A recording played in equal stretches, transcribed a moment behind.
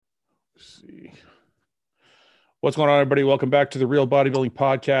See. What's going on, everybody? Welcome back to the Real Bodybuilding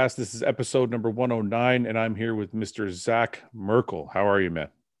Podcast. This is episode number 109, and I'm here with Mr. Zach Merkel. How are you, man?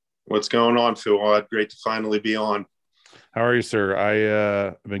 What's going on, Phil? Great to finally be on. How are you, sir?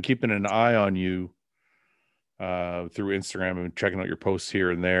 I've been keeping an eye on you through Instagram and checking out your posts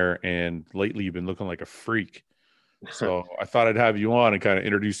here and there, and lately you've been looking like a freak. So I thought I'd have you on and kind of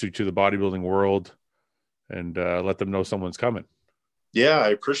introduce you to the bodybuilding world and let them know someone's coming. Yeah, I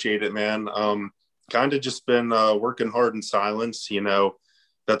appreciate it, man. Kind of just been working hard in silence.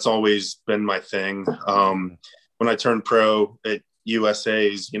 That's always been my thing. When I turned pro at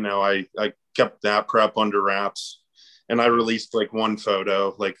USA's, I kept that prep under wraps, and I released like one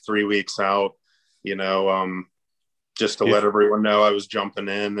photo like 3 weeks out, just to let everyone know I was jumping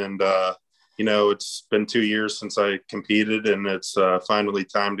in. And, it's been 2 years since I competed, and it's finally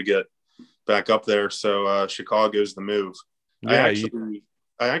time to get back up there. So Chicago's the move. Yeah,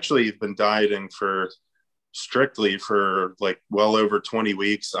 I actually have been dieting strictly for like well over 20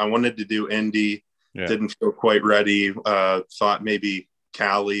 weeks. I wanted to do Indy, didn't feel quite ready. Thought maybe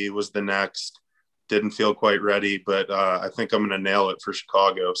Cali was the next, didn't feel quite ready, but I think I'm going to nail it for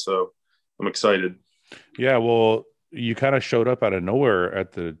Chicago. So I'm excited. Yeah, well, you kind of showed up out of nowhere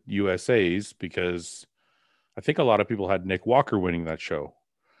at the USA's because I think a lot of people had Nick Walker winning that show.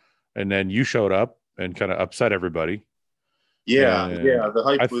 And then you showed up and kind of upset everybody. Yeah. The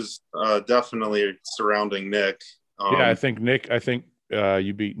hype was definitely surrounding Nick. I think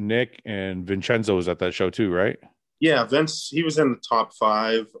you beat Nick, and Vincenzo was at that show too, right? Yeah, Vince, he was in the top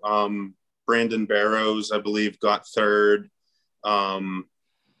 5. Brandon Barrows, I believe, got 3rd. My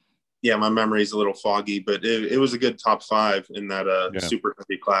memory's a little foggy, but it was a good top 5 in that super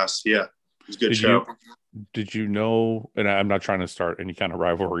heavy class. Yeah, it was a good show. Did you know, and I'm not trying to start any kind of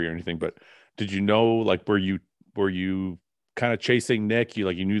rivalry or anything, but did you know, like, were you kind of chasing Nick?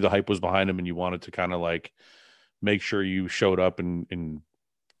 You knew the hype was behind him and you wanted to kind of like make sure you showed up and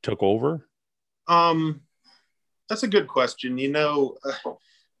took over? That's a good question. You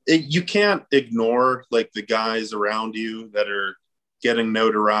can't ignore like the guys around you that are getting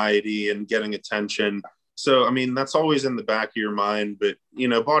notoriety and getting attention. So, I mean, that's always in the back of your mind, but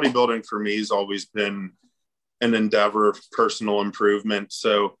bodybuilding for me has always been an endeavor of personal improvement.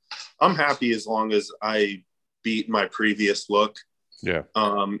 So I'm happy as long as I beat my previous look. Yeah.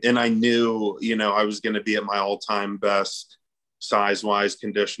 And I knew, I was going to be at my all-time best, size-wise,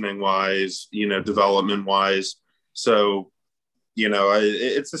 conditioning-wise, development-wise. So,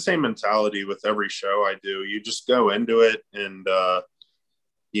 it's the same mentality with every show I do. You just go into it and,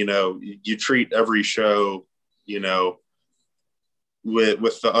 you treat every show,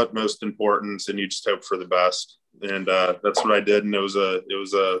 with the utmost importance, and you just hope for the best. And that's what I did. And it was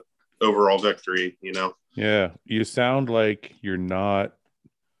a overall victory, Yeah. You sound like you're not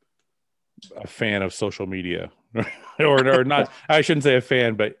a fan of social media or not. I shouldn't say a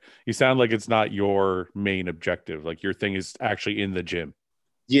fan, but you sound like it's not your main objective. Like your thing is actually in the gym.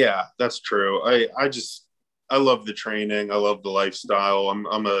 Yeah, that's true. I love the training. I love the lifestyle. I'm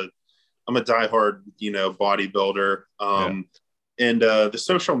a diehard, bodybuilder. And the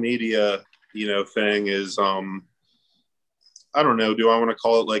social media, thing is, I don't know. Do I want to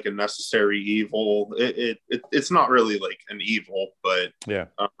call it like a necessary evil? It's not really like an evil, but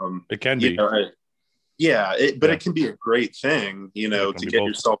it can be. But it can be a great thing, to get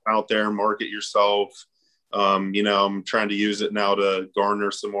yourself out there, market yourself. I'm trying to use it now to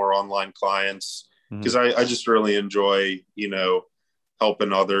garner some more online clients because I just really enjoy,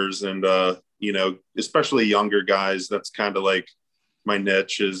 helping others and, especially younger guys. That's kind of like my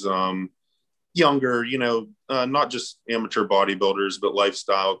niche is, younger, not just amateur bodybuilders, but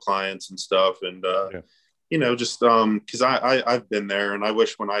lifestyle clients and stuff. And, just because I've been there, and I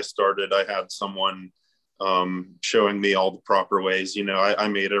wish when I started, I had someone showing me all the proper ways. I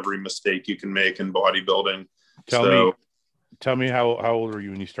made every mistake you can make in bodybuilding. Tell me how old were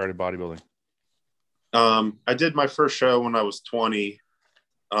you when you started bodybuilding? I did my first show when I was 20.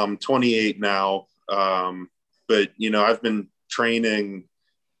 28 now. But I've been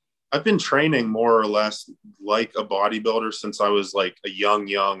training more or less like a bodybuilder since I was like a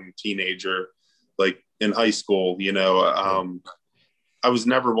young teenager, like in high school. I was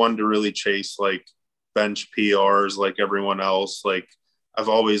never one to really chase like bench PRs like everyone else. Like I've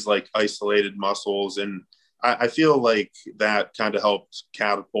always like isolated muscles, and I feel like that kind of helped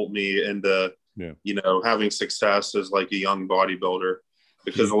catapult me into, having success as like a young bodybuilder,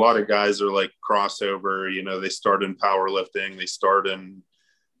 because a lot of guys are like crossover, they start in powerlifting, they start in,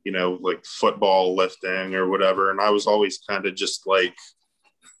 like football lifting or whatever. And I was always kind of just like,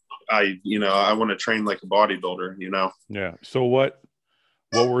 I want to train like a bodybuilder. Yeah. So what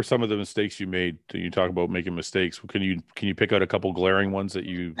What were some of the mistakes you made? You talk about making mistakes. Can you pick out a couple glaring ones that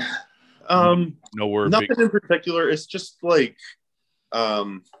you know were nothing big? in particular. It's just a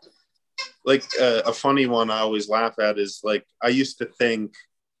funny one I always laugh at is like, I used to think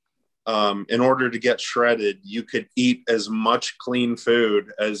in order to get shredded, you could eat as much clean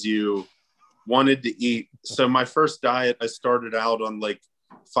food as you wanted to eat. So my first diet, I started out on like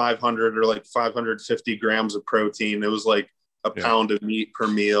 500 or like 550 grams of protein. It was like a pound of meat per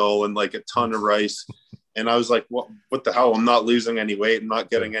meal and like a ton of rice. And I was like, what the hell? I'm not losing any weight. I'm not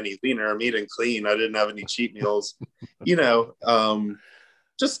getting any leaner. I'm eating clean. I didn't have any cheat meals,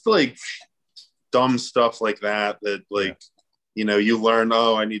 just like dumb stuff like that you learn,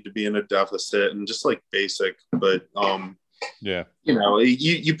 I need to be in a deficit, and just like basic, but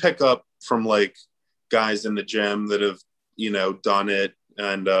you pick up from like guys in the gym that have, done it.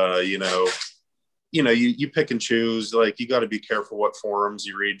 And, you pick and choose, like, you got to be careful what forums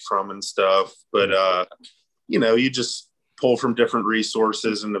you read from and stuff, but, you just pull from different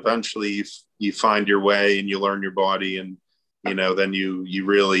resources, and eventually you find your way and you learn your body, and, then you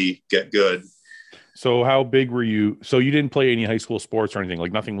really get good. So how big were you? So you didn't play any high school sports or anything?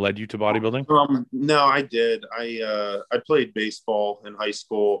 Like nothing led you to bodybuilding? No, I did. I played baseball in high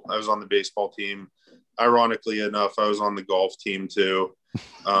school. I was on the baseball team. Ironically enough, I was on the golf team too.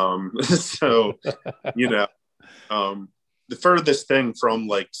 So, the furthest thing from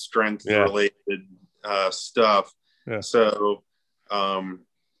like strength related stuff. Yeah. So, that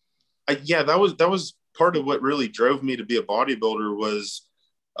was part of what really drove me to be a bodybuilder was,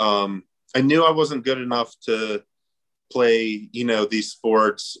 I knew I wasn't good enough to play, these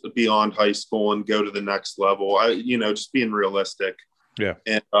sports beyond high school and go to the next level. Just being realistic. Yeah.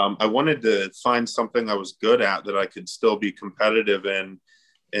 And I wanted to find something I was good at that I could still be competitive in.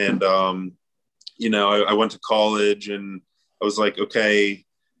 And, I went to college, and I was like, okay,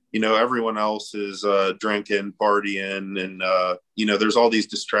 everyone else is drinking, partying, and, there's all these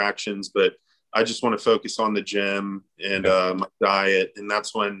distractions, but I just want to focus on the gym and my diet. And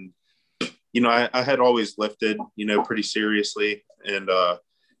that's when, I had always lifted, pretty seriously. And,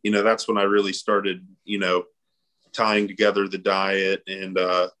 that's when I really started, tying together the diet, and,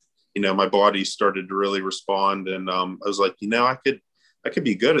 my body started to really respond. And I was like, I could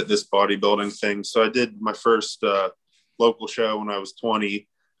be good at this bodybuilding thing. So I did my first local show when I was 20.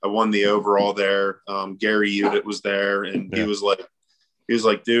 I won the overall there. Gary Udit was there, and he was like,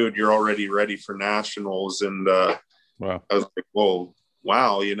 dude, you're already ready for nationals. And wow. I was like, whoa.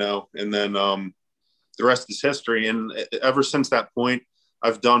 Wow, and then the rest is history. And ever since that point,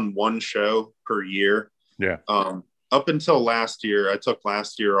 I've done one show per year. Yeah. Up until last year, I took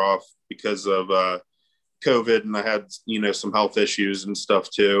last year off because of COVID, and I had, some health issues and stuff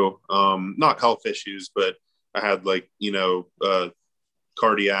too. Not health issues, but I had like,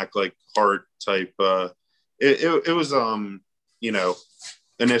 cardiac, like heart type. It was, an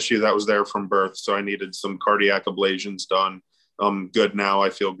issue that was there from birth. So I needed some cardiac ablations done. I'm good now. I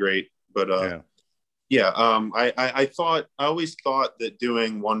feel great. But I always thought that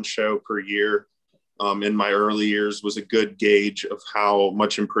doing one show per year in my early years was a good gauge of how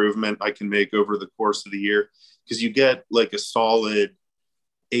much improvement I can make over the course of the year. Because you get like a solid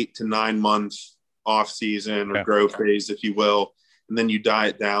 8 to 9 month off season or grow phase, if you will. And then you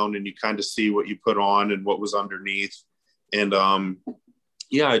diet down and you kind of see what you put on and what was underneath. And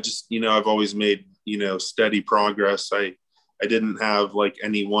I just, I've always made, steady progress. I didn't have like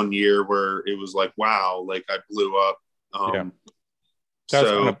any one year where it was like, wow, like I blew up.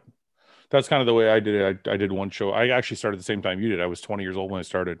 That's kind of the way I did it. I did one show. I actually started the same time you did. I was 20 years old when I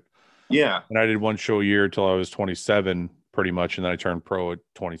started. Yeah. And I did one show a year till I was 27 pretty much. And then I turned pro at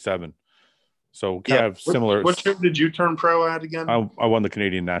 27. So kind of similar. What show did you turn pro at again? I won the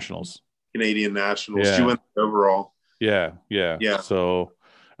Canadian Nationals. Canadian Nationals. Yeah. You went overall. Yeah. So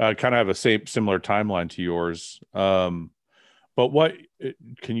kind of have a similar timeline to yours. But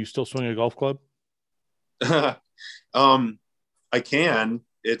can you still swing a golf club? I can.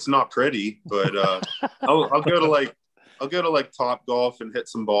 It's not pretty, but I'll go to like Top Golf and hit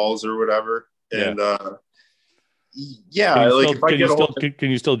some balls or whatever. And can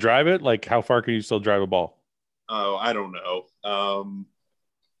you still drive it? Like how far can you still drive a ball? Oh, I don't know.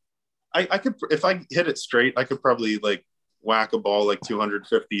 I could, if I hit it straight, I could probably like whack a ball like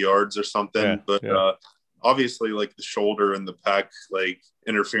 250 yards or something. Obviously like the shoulder and the pec, like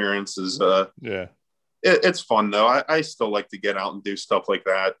interference is it's fun though. I still like to get out and do stuff like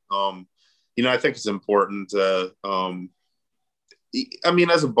that. I think it's important. As a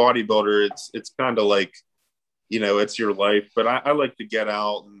bodybuilder, it's kind of like, it's your life, but I like to get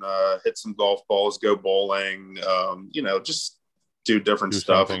out and hit some golf balls, go bowling, just do different Do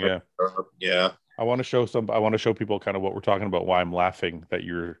stuff. something, yeah. Yeah. I want to show people kind of what we're talking about, why I'm laughing that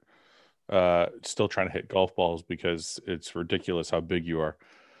you're still trying to hit golf balls, because it's ridiculous how big you are.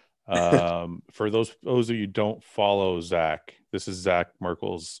 For those of you who don't follow Zach, this is Zach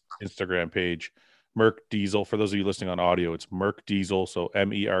Merkel's Instagram page, Merk Diesel. For those of you listening on audio, it's Merk Diesel, so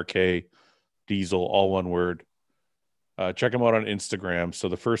MERK Diesel, all one word. Check him out on Instagram. So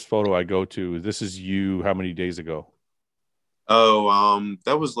the first photo I go to, this is you how many days ago? Oh,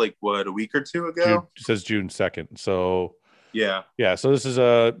 that was like what, a week or two ago? It says June 2nd. So Yeah. so this is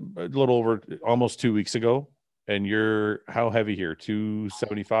a little over almost 2 weeks ago. And you're how heavy here?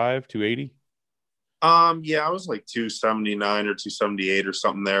 275, 280? Yeah, I was like 279 or 278 or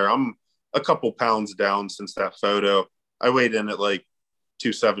something there. I'm a couple pounds down since that photo. I weighed in at like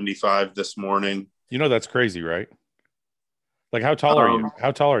 275 this morning. You know, that's crazy, right? Like, how tall are you?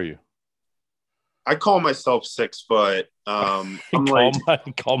 How tall are you? I call myself 6 foot. I'm like,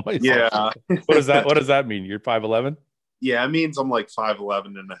 call myself. Yeah. What does that mean? You're 5'11"? Yeah, it means I'm like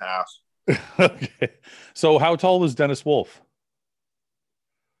 5'11" and a half. Okay. So how tall is Dennis Wolf?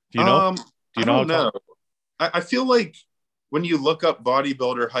 Do you know? I don't know. I feel like when you look up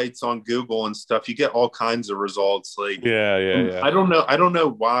bodybuilder heights on Google and stuff, you get all kinds of results. Like, yeah. I don't know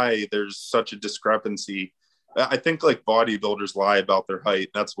why there's such a discrepancy. I think like bodybuilders lie about their height.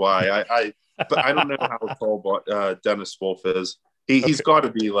 That's why but I don't know how tall Dennis Wolf is. He's got to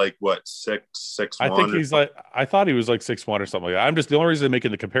be like what, 6'1". I think he's like, I thought he was like 6'1" or something like that. I'm just, the only reason I'm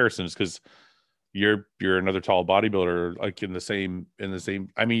making the comparison is because you're another tall bodybuilder, like in the same.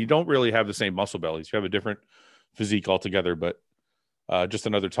 I mean, you don't really have the same muscle bellies. You have a different physique altogether, but just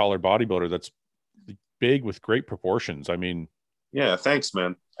another taller bodybuilder that's big with great proportions. I mean, yeah, thanks,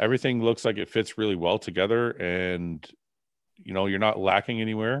 man. Everything looks like it fits really well together, and you're not lacking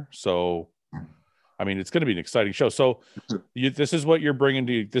anywhere. So, I mean, it's going to be an exciting show. So, this is what you're bringing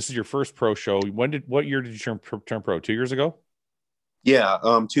to. This is your first pro show. What year did you turn pro? 2 years ago. Yeah,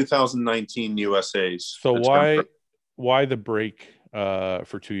 2019 USA's. So why the break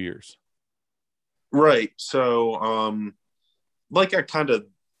for 2 years? Right. So like I kind of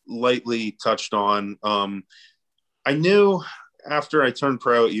lightly touched on, I knew after I turned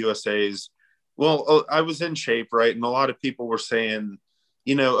pro at USA's, well, I was in shape, right? And a lot of people were saying,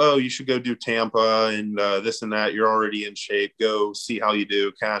 oh, you should go do Tampa and this and that. You're already in shape. Go see how you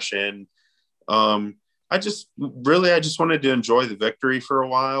do, cash in. I just wanted to enjoy the victory for a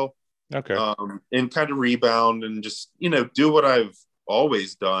while. Okay. And kind of rebound and just, do what I've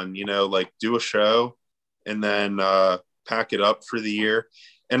always done, like do a show and then pack it up for the year.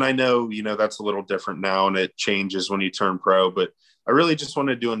 And I know, that's a little different now and it changes when you turn pro, but I really just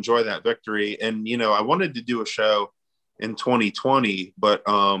wanted to enjoy that victory. And, I wanted to do a show in 2020, but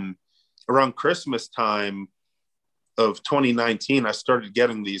around Christmas time of 2019, I started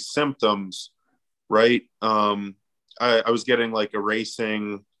getting these symptoms. Right. I was getting like a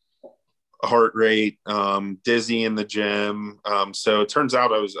racing heart rate, dizzy in the gym. So it turns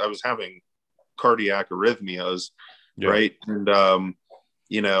out I was having cardiac arrhythmias. Yeah. Right. And,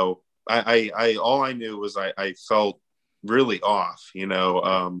 I all I knew was I felt really off,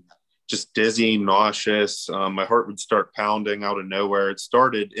 just dizzy, nauseous. My heart would start pounding out of nowhere. It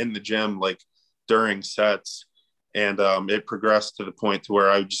started in the gym, like during sets. And it progressed to the point to where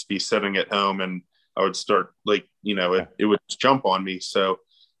I would just be sitting at home and I would start like, it would jump on me. So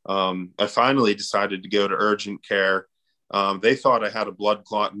I finally decided to go to urgent care. They thought I had a blood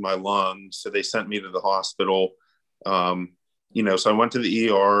clot in my lungs. So they sent me to the hospital. So I went to the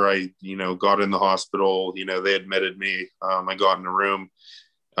ER. I, got in the hospital, they admitted me. I got in a room,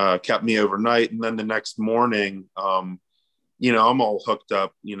 kept me overnight. And then the next morning, I'm all hooked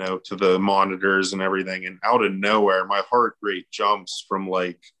up, to the monitors and everything. And out of nowhere, my heart rate jumps from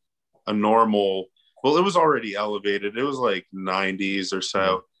like a normal, well, it was already elevated. It was like 90s or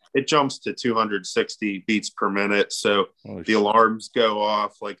so. It jumps to 260 beats per minute. So the alarms go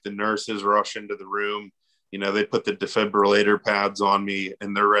off, like the nurses rush into the room. They put the defibrillator pads on me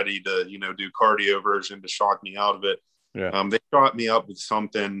and they're ready to, do cardioversion to shock me out of it. Yeah. They shot me up with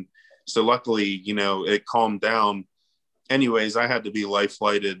something. So luckily, it calmed down. Anyways, I had to be life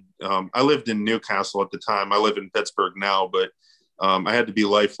flighted. I lived in Newcastle at the time. I live in Pittsburgh now, but I had to be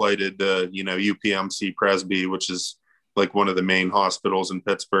life flighted to, UPMC Presby, which is like one of the main hospitals in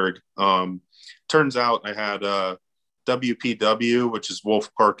Pittsburgh. Turns out I had WPW, which is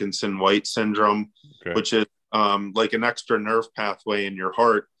Wolff-Parkinson-White syndrome, which is like an extra nerve pathway in your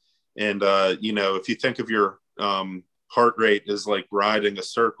heart. And, if you think of your heart rate as like riding a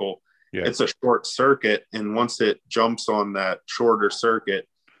circle, it's a short circuit. And once it jumps on that shorter circuit,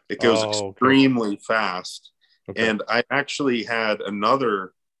 it goes extremely fast. Okay. And I actually had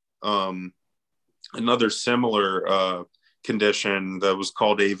another similar condition that was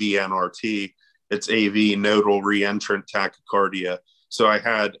called AVNRT. It's AV nodal reentrant tachycardia. So I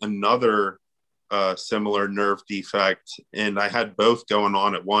had another similar nerve defect, and I had both going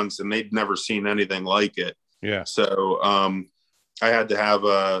on at once, and they'd never seen anything like it. Yeah. So I had to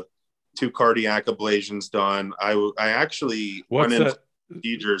have 2 cardiac ablations done. I actually went into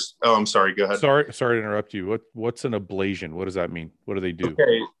procedures. Oh, I'm sorry. Go ahead. Sorry to interrupt you. What's an ablation? What does that mean? What do they do?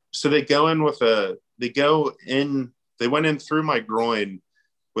 Okay, so they went in through my groin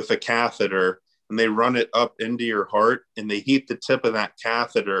with a catheter, and they run it up into your heart, and they heat the tip of that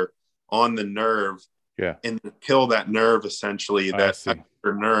catheter on the nerve, and kill that nerve, essentially, that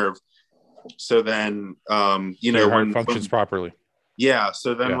nerve. So then, your heart functions properly. Yeah.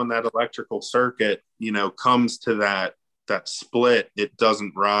 So then when that electrical circuit, comes to that split, it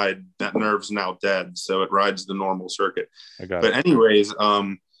doesn't ride. That nerve's now dead. So it rides the normal circuit. But anyways,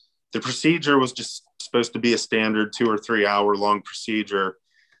 the procedure was just supposed to be a standard 2 or 3 hour long procedure.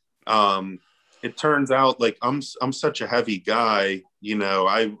 It turns out, like, I'm such a heavy guy,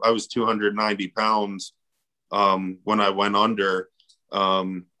 I was 290 pounds when I went under.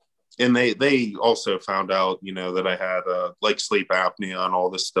 And they also found out, that I had like sleep apnea and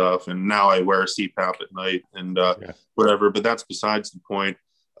all this stuff. And now I wear a CPAP at night and whatever, but that's besides the point.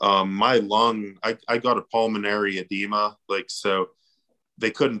 My lung, I got a pulmonary edema, so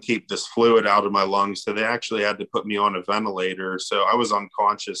they couldn't keep this fluid out of my lungs. So they actually had to put me on a ventilator. So I was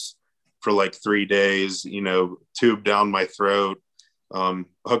unconscious for like 3 days, tube down my throat,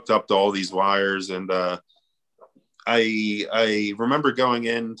 hooked up to all these wires. And I remember going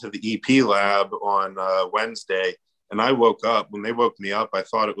into the EP lab on Wednesday, and I woke up. When they woke me up, I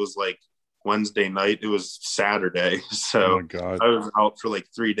thought it was like Wednesday night. It was Saturday. So I was out for like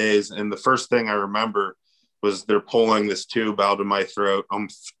 3 days. And the first thing I remember was they're pulling this tube out of my throat. I'm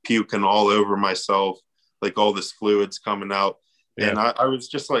puking all over myself, like all this fluid's coming out. Yeah. And I was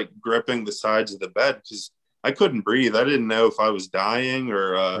just like gripping the sides of the bed because I couldn't breathe. I didn't know if I was dying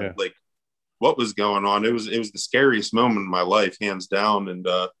or like what was going on. It was the scariest moment in my life, hands down. And,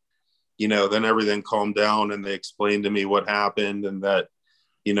 then everything calmed down and they explained to me what happened and that,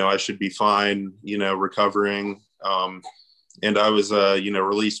 I should be fine, recovering. And I was,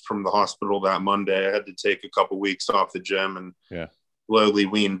 released from the hospital that Monday. I had to take a couple weeks off the gym and slowly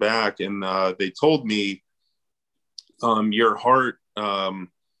wean back. And they told me, your heart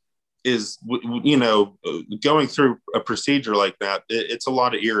is, going through a procedure like that, it's a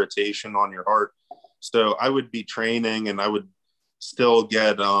lot of irritation on your heart. So I would be training and I would still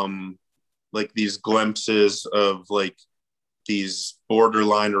get like these glimpses of like these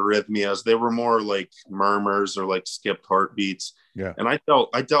borderline arrhythmias. They were more like murmurs or like skipped heartbeats. Yeah. And I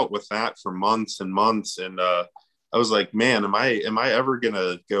dealt with that for months and months. And I was like, man, am I ever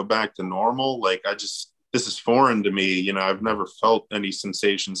gonna go back to normal? Like, this is foreign to me. I've never felt any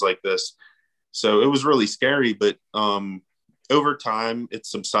sensations like this. So it was really scary, but over time it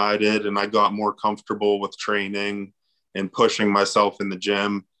subsided and I got more comfortable with training and pushing myself in the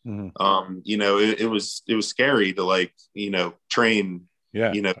gym. Mm-hmm. It was scary to like, train,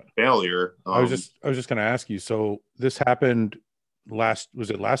 failure. I was just going to ask you. So this happened was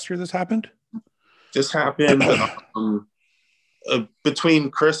it last year this happened? This happened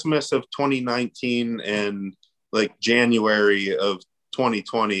between Christmas of 2019 and like January of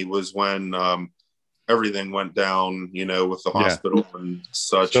 2020 was when everything went down, with the hospital and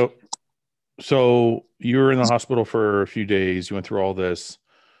such. So you were in the hospital for a few days. You went through all this.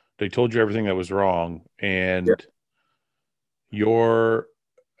 They told you everything that was wrong, and I'm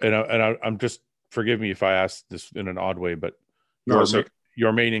just, forgive me if I ask this in an odd way, but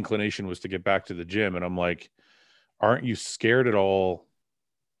your main inclination was to get back to the gym, and I'm like, aren't you scared at all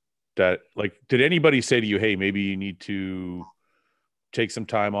that, like, did anybody say to you, hey, maybe you need to take some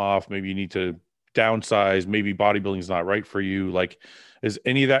time off, maybe you need to downsize, maybe bodybuilding is not right for you? Like, does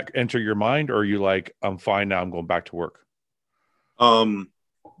any of that enter your mind, or are you like, I'm fine now, I'm going back to work?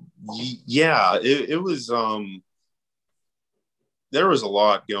 Yeah, it was, there was a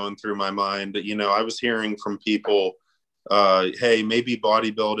lot going through my mind. I was hearing from people, hey, maybe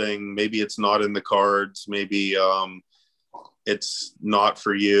bodybuilding, maybe it's not in the cards. Maybe, it's not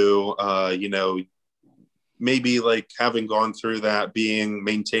for you. Maybe like having gone through that,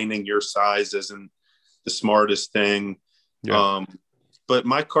 maintaining your size isn't the smartest thing. Yeah. But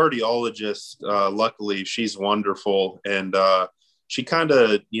my cardiologist, luckily she's wonderful. And, she kind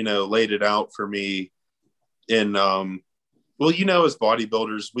of, laid it out for me in, well, as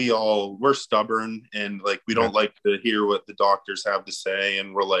bodybuilders, we're stubborn and like, we don't like to hear what the doctors have to say.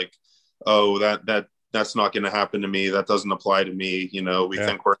 And we're like, oh, that that's not going to happen to me. That doesn't apply to me. We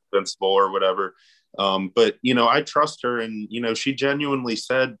think we're invincible or whatever. But, I trust her, and, she genuinely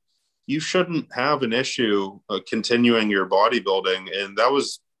said, you shouldn't have an issue continuing your bodybuilding. And that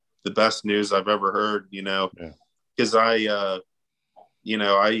was the best news I've ever heard, because I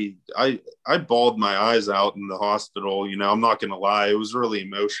bawled my eyes out in the hospital. I'm not going to lie. It was really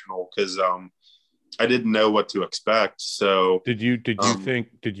emotional because, I didn't know what to expect. So did you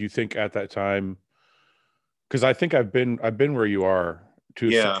think at that time, because I think I've been where you are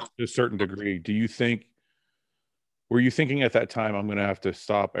to a certain degree. Were you thinking at that time, I'm going to have to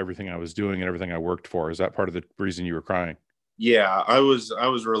stop everything I was doing and everything I worked for? Is that part of the reason you were crying? Yeah, I was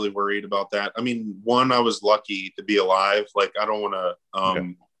really worried about that. I mean, one, I was lucky to be alive. Like, I don't want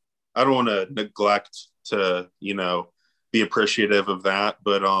to neglect to, be appreciative of that.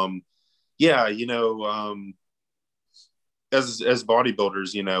 But, as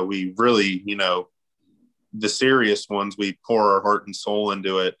bodybuilders, we really, the serious ones, we pour our heart and soul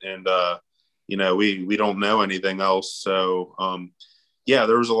into it. And, we don't know anything else. So,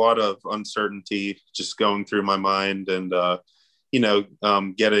 there was a lot of uncertainty just going through my mind, and,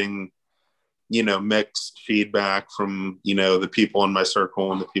 getting, mixed feedback from, the people in my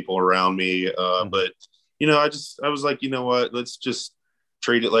circle and the people around me. But, I was like, you know what, let's just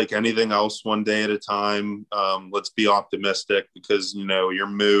treat it like anything else, one day at a time. Let's be optimistic, because, your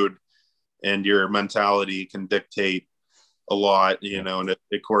mood and your mentality can dictate a lot, and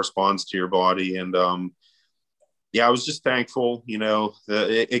it corresponds to your body. And, I was just thankful,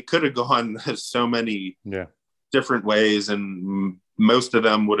 that it could have gone so many different ways. And most of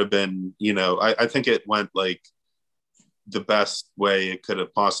them would have been, I think it went like the best way it could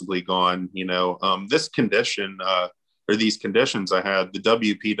have possibly gone. This condition, or these conditions I had, the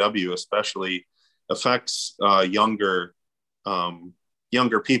WPW especially, affects younger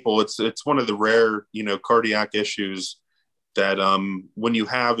people. It's one of the rare, cardiac issues that when you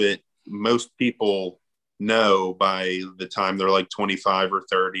have it, most people know by the time they're like 25 or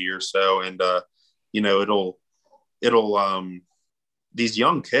 30 or so. And it'll these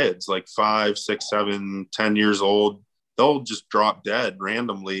young kids, like 5, 6, 7, 10 years old, they'll just drop dead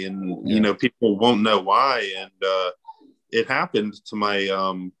randomly, and people won't know why. And it happened to my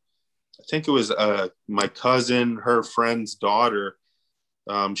I think it was my cousin, her friend's daughter.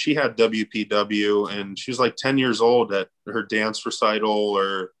 She had WPW, and she was like 10 years old at her dance recital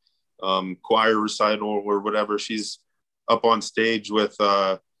or choir recital or whatever. She's up on stage with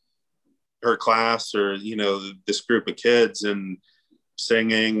her class, or, this group of kids, and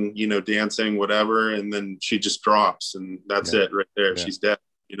singing, dancing, whatever. And then she just drops, and that's it right there. She's dead,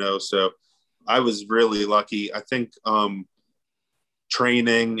 so I was really lucky. I think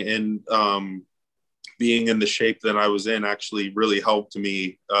training and being in the shape that I was in actually really helped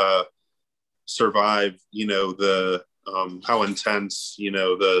me survive, the how intense,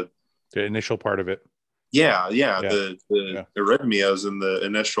 the initial part of it. The arrhythmias and the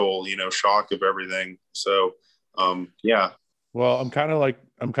initial, shock of everything. So, Well, I'm kind of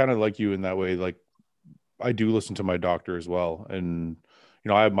like you in that way. Like, I do listen to my doctor as well. And,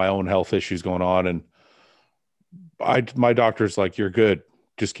 I have my own health issues going on, and my doctor's like, you're good.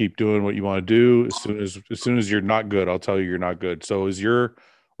 Just keep doing what you want to do. As soon as you're not good, I'll tell you you're not good. So is your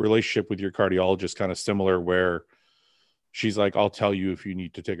relationship with your cardiologist kind of similar, where she's like, I'll tell you if you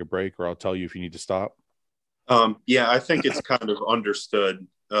need to take a break, or I'll tell you if you need to stop? I think it's kind of understood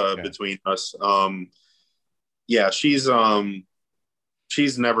between us. She's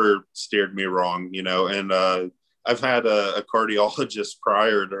never steered me wrong, and I've had a cardiologist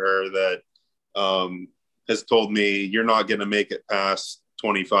prior to her that has told me, you're not going to make it past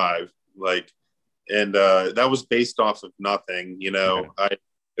 25. And that was based off of nothing,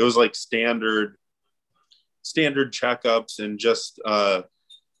 it was like standard checkups, and just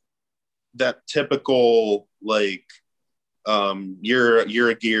that typical, like, you're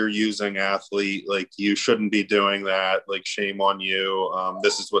a gear using athlete, like, you shouldn't be doing that, like, shame on you,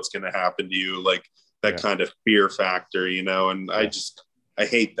 this is what's going to happen to you, like that kind of fear factor, and I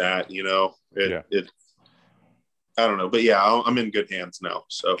hate that, it I don't know, but I'm in good hands now.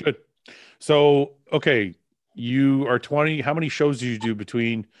 So good. So, okay, you are 20. How many shows did you do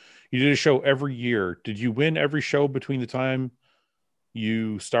between? You did a show every year. Did you win every show between the time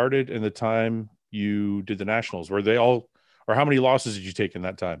you started and the time you did the nationals? Were they all, or how many losses did you take in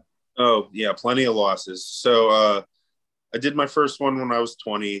that time? Oh yeah, plenty of losses. So I did my first one when I was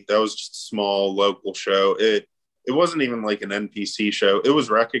 20. That was just a small local show. It wasn't even like an NPC show. It was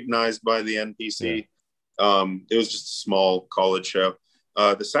recognized by the NPC. It was just a small college show.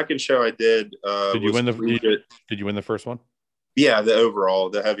 The second show I did, did you win the first one? Yeah,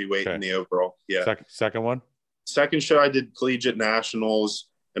 the heavyweight and the overall. Yeah. Second one. Second show I did collegiate nationals,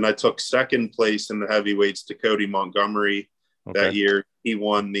 and I took second place in the heavyweights to Cody Montgomery that year. He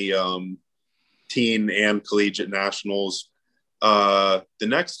won the teen and collegiate nationals. The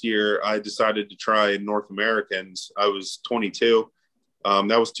next year, I decided to try North Americans. I was 22.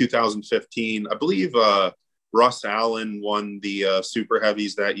 That was 2015. I believe Russ Allen won the super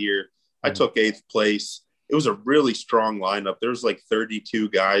heavies that year. I took 8th place. It was a really strong lineup. There was like 32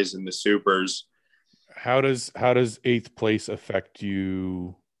 guys in the supers. How does 8th place affect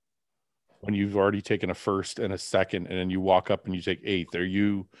you when you've already taken a first and a second, and then you walk up and you take 8th? Are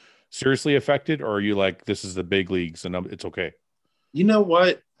you seriously affected, or are you like, this is the big leagues and it's okay? You know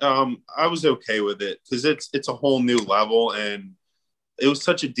what? I was okay with it because it's a whole new level, and it was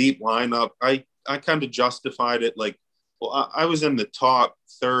such a deep lineup. I kind of justified it. Like, well, I was in the top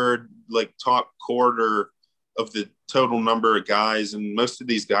third, like top quarter of the total number of guys, and most of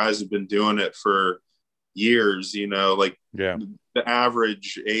these guys have been doing it for years. Like the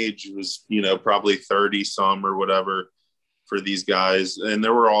average age was probably 30 some or whatever for these guys, and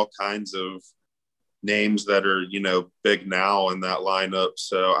there were all kinds of names that are big now in that lineup.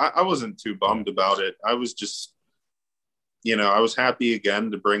 So I wasn't too bummed about it. I was just I was happy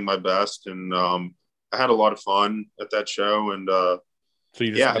again to bring my best, and I had a lot of fun at that show. And so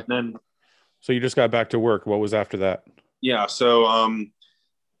you just got back to work. What was after that? Yeah. So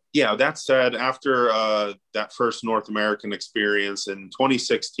that said, after that first North American experience in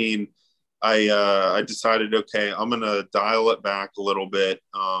 2016, I decided, okay, I'm going to dial it back a little bit,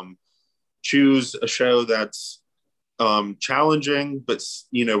 choose a show that's challenging, but,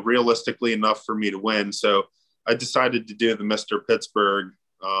 realistically enough for me to win. So I decided to do the Mr. Pittsburgh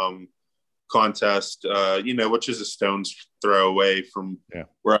contest, which is a stone's throw away from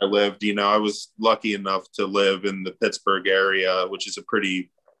where I lived. I was lucky enough to live in the Pittsburgh area, which is a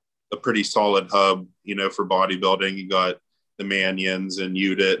pretty solid hub, for bodybuilding. You got the Manions and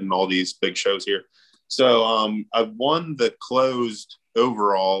UDIT and all these big shows here. So I won the closed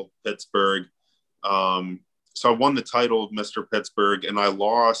overall Pittsburgh. So I won the title of Mr. Pittsburgh, and I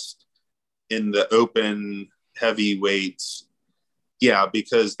lost in the open heavyweights. Yeah,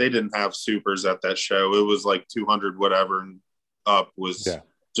 because they didn't have supers at that show. It was like 200 whatever and up was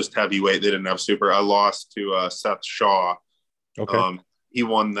just heavyweight. They didn't have super. I lost to Seth Shaw. Okay. He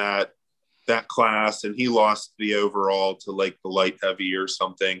won that class, and he lost the overall to like the light heavy or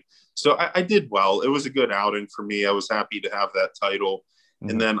something. So I did well. It was a good outing for me. I was happy to have that title.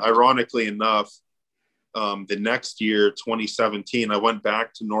 And then ironically enough, the next year, 2017, I went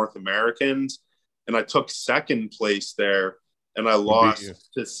back to North Americans, and I took second place there, and I lost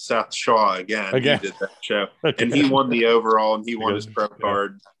to Seth Shaw again. He did that show, and he won the overall, and he won his pro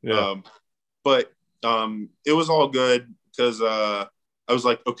card. But it was all good because I was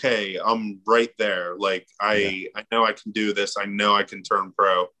like, okay, I'm right there. Like I know I can do this. I know I can turn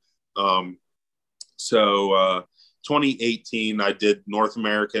pro. So 2018, I did North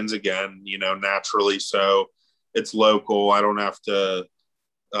Americans again, naturally. So it's local. I don't have to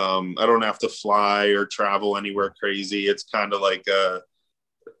fly or travel anywhere crazy. It's kind of like a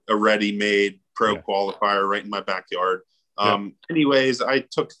ready-made pro qualifier right in my backyard. Anyways, I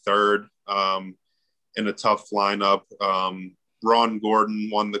took third in a tough lineup. Ron Gordon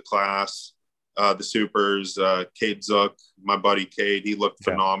won the class, the supers. Cade Zook, my buddy Cade, he looked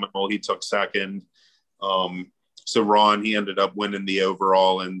phenomenal. He took second. So Ron, he ended up winning the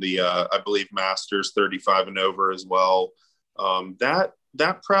overall and the, I believe, Masters 35 and over as well. That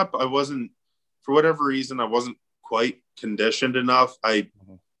prep, I wasn't, for whatever reason, I wasn't quite conditioned enough. I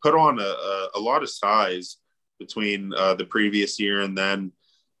put on a lot of size between the previous year and then,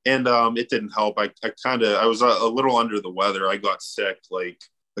 and it didn't help. I was a little under the weather. I got sick like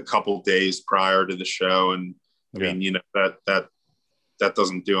a couple days prior to the show. And I mean, that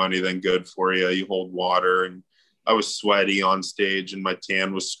doesn't do anything good for you. You hold water, and I was sweaty on stage, and my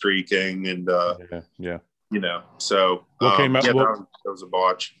tan was streaking, and so what came out? That was a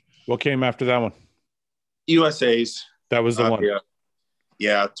botch. What came after that one? USA's. That was the one.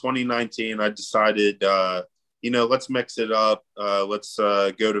 2019. I decided, let's mix it up. Let's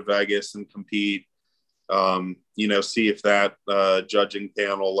go to Vegas and compete. See if that judging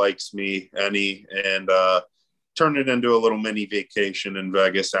panel likes me any, and turn it into a little mini vacation in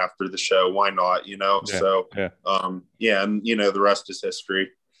Vegas after the show. Why not? And the rest is history.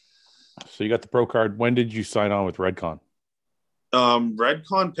 So you got the pro card. When did you sign on with Redcon?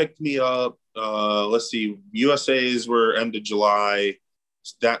 Redcon picked me up. Let's see. USA's were end of July.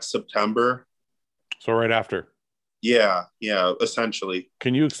 That September. So right after. Yeah, essentially.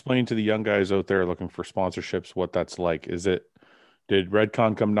 Can you explain to the young guys out there looking for sponsorships what that's like? Is it Did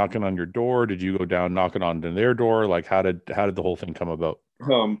Redcon come knocking on your door? Did you go down knocking on their door? Like, how did the whole thing come about?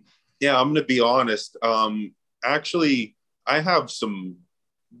 Yeah, I'm going to be honest. Actually, I have some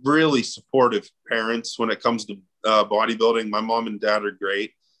really supportive parents when it comes to bodybuilding. My mom and dad are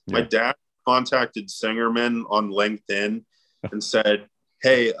great. Yeah. My dad contacted Singerman on LinkedIn and said,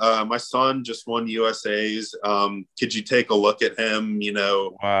 "Hey, my son just won USA's. Could you take a look at him? You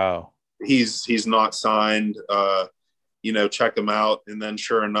know, wow, he's not signed. You know, check him out." And then,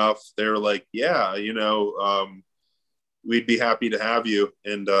 sure enough, they were like, "Yeah, you know, we'd be happy to have you."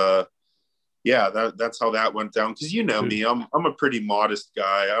 And yeah, that's how that went down. Because you know me, I'm a pretty modest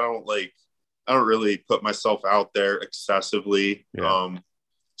guy. I don't really put myself out there excessively. Yeah.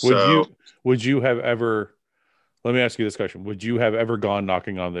 Would you have ever? Let me ask you this question: would you have ever gone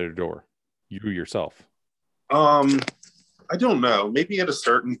knocking on their door, you yourself? I don't know. Maybe at a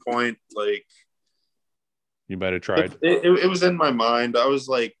certain point, like you might have tried. It was in my mind. I was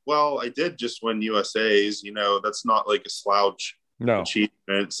like, well, I did just win USA's. You know, that's not like a slouch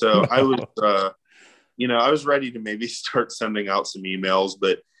achievement. So I was, you know, I was ready to maybe start sending out some emails,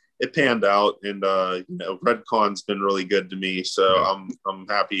 but it panned out, and you know, Redcon's been really good to me. So yeah. I'm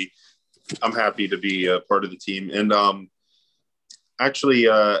happy. I'm happy to be a part of the team. And actually,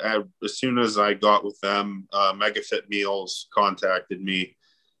 as soon as I got with them, MegaFit Meals contacted me.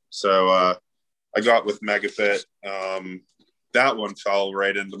 So I got with MegaFit. That one fell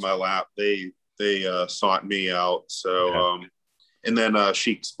right into my lap. They sought me out. So and then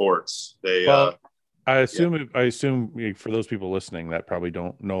Chic Sports. I assume for those people listening that probably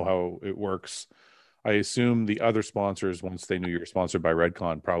don't know how it works, I assume the other sponsors, once they knew you were sponsored by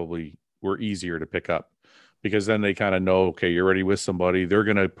Redcon, probably were easier to pick up, because then they kind of know, okay, you're already with somebody, they're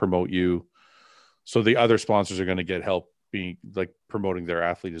going to promote you. So the other sponsors are going to get help being like promoting their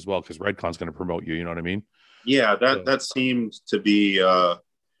athlete as well, because Redcon's going to promote you. You know what I mean? Yeah, that seems to be the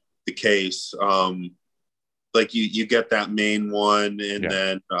case. Like you get that main one, and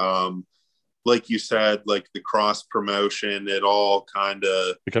then like you said, like the cross promotion, it all kind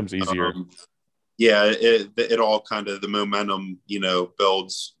of becomes easier. It all kind of, the momentum, you know,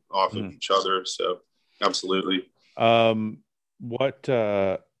 builds off of each other. So absolutely. How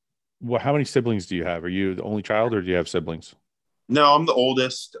many siblings do you have? Are you the only child, or do you have siblings? No, I'm the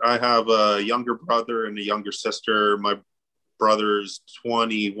oldest. I have a younger brother and a younger sister. My brother's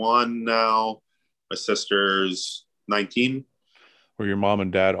 21 now. My sister's 19. Were your mom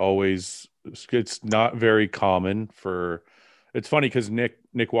and dad always? It's not very common for. It's funny because Nick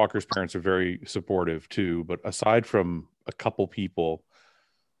Walker's parents are very supportive too, but aside from a couple people,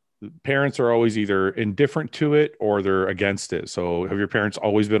 parents are always either indifferent to it or they're against it. So have your parents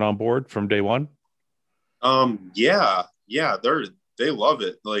always been on board from day one? Yeah, they love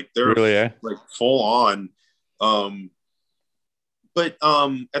it. Like they're really, like full on. But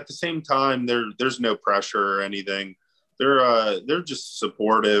at the same time, there's no pressure or anything. They're just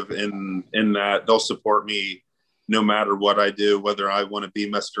supportive in that they'll support me no matter what I do, whether I want to be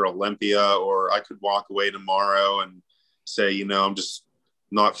Mr. Olympia, or I could walk away tomorrow and say, you know, I'm just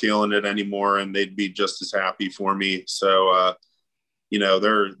not feeling it anymore, and they'd be just as happy for me. So, you know,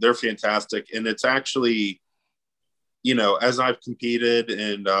 they're fantastic. And it's actually, you know, as I've competed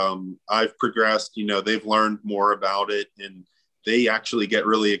and I've progressed, you know, they've learned more about it, and they actually get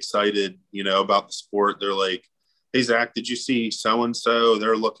really excited, you know, about the sport. They're like, "Hey, Zach, did you see so-and-so?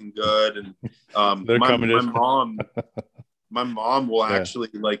 They're looking good." And my mom will actually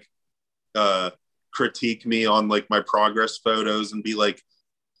like critique me on like my progress photos and be like,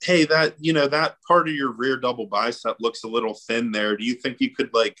 "Hey, that, you know, that part of your rear double bicep looks a little thin there. Do you think you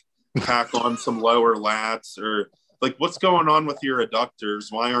could like pack on some lower lats, or like what's going on with your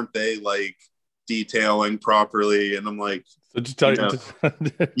adductors? Why aren't they like detailing properly?" And I'm like, so just tell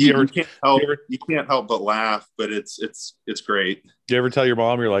you can't help but laugh, but it's great. Do you ever tell your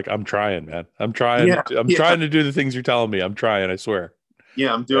mom, you're like, "I'm trying, man. I'm trying. I'm trying to do the things you're telling me. I'm trying. I swear."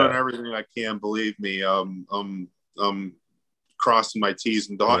 Yeah, I'm doing everything I can. Believe me. I'm crossing my T's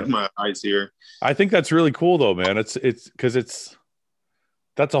and dotting my I's here. I think that's really cool though, man. It's because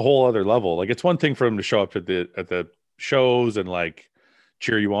that's a whole other level. Like, it's one thing for them to show up at the shows and like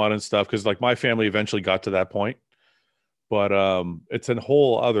cheer you on and stuff, because like my family eventually got to that point, but it's a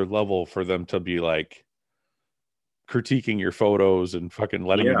whole other level for them to be like critiquing your photos and fucking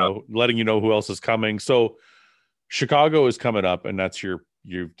letting you know who else is coming. So Chicago is coming up, and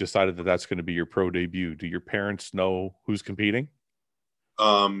you've decided that's going to be your pro debut. Do your parents know who's competing?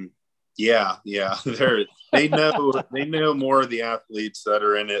 Yeah. They know more of the athletes that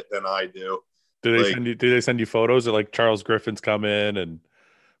are in it than I do. Do they send you photos of like Charles Griffin's come in and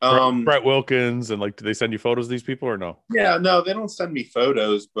Brett Wilkins, and like, do they send you photos of these people or no? Yeah, no, they don't send me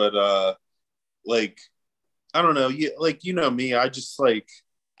photos, but like, I don't know. You know me, I just like,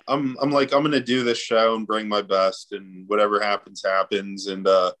 I'm like, I'm gonna do this show and bring my best, and whatever happens happens. And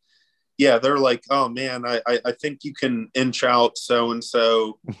yeah, they're like, oh man, I think you can inch out so and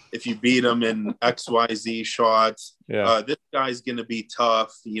so if you beat them in XYZ shots. Yeah, This guy's gonna be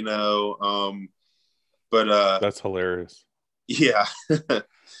tough, but that's hilarious. yeah.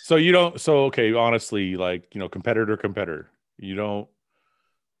 So you don't. So okay, honestly, like, competitor. You don't,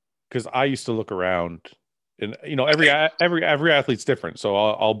 because I used to look around, and every athlete's different. So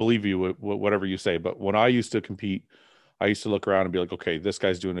I'll believe you with whatever you say. But when I used to compete, I used to look around and be like, okay, this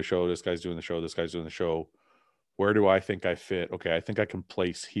guy's doing the show, this guy's doing the show, this guy's doing the show. Where do I think I fit? Okay, I think I can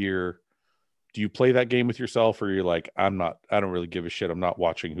place here. Do you play that game with yourself, or you're like, I don't really give a shit. I'm not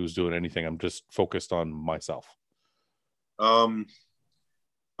watching who's doing anything. I'm just focused on myself.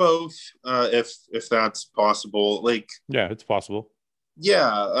 Both, if that's possible. Like, yeah, it's possible.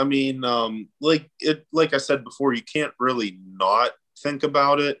 yeah, I mean, like I said before, you can't really not think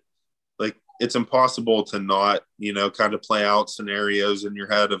about it. Like, it's impossible to not, kind of play out scenarios in your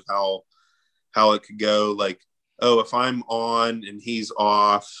head of how it could go. Like, oh, if I'm on and he's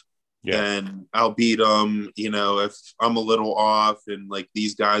off, then I'll beat him. If I'm a little off and like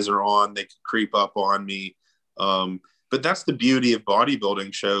these guys are on, they could creep up on me. But that's the beauty of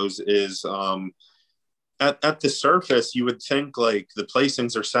bodybuilding shows is, at the surface, you would think like the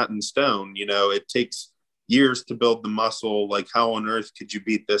placings are set in stone. It takes years to build the muscle. Like, how on earth could you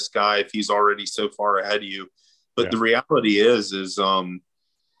beat this guy if he's already so far ahead of you? But the reality is, as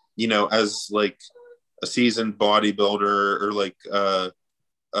like a seasoned bodybuilder or like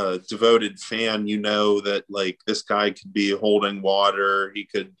a devoted fan, that like this guy could be holding water. He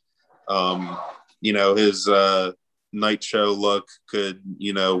could, his night show look could,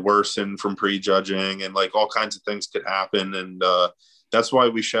 worsen from prejudging, and like all kinds of things could happen. And that's why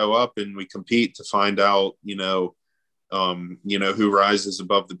we show up and we compete to find out, who rises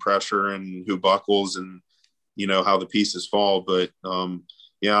above the pressure and who buckles, and, how the pieces fall. But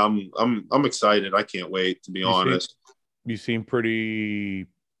yeah, I'm excited. I can't wait, to be honest. You seem pretty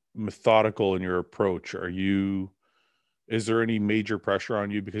methodical in your approach. Is there any major pressure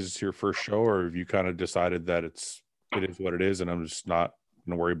on you because it's your first show, or have you kind of decided that it is what it is, and I'm just not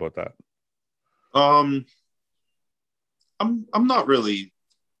going to worry about that? I'm not really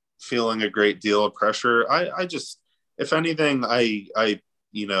feeling a great deal of pressure. I just, if anything, I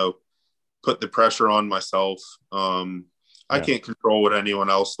put the pressure on myself. I can't control what anyone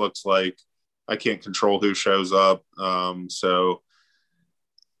else looks like. I can't control who shows up. So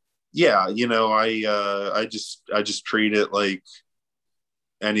yeah, I just treat it like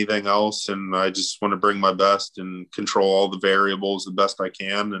anything else, and I just want to bring my best and control all the variables the best I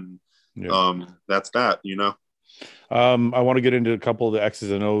can, and that's that. I want to get into a couple of the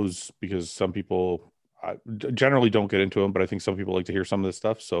X's and O's because some people generally don't get into them, but I think some people like to hear some of this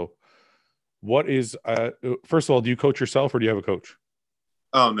stuff. So what is first of all, do you coach yourself or do you have a coach?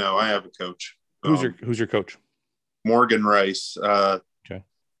 Oh no, I have a coach. Who's your coach? Morgan Rice. Okay.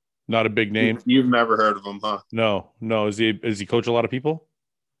 Not a big name. You've never heard of him, huh? No. Is he coach a lot of people?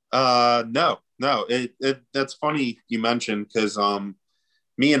 No. That's funny you mentioned, because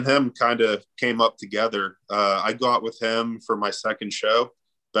me and him kind of came up together. I got with him for my second show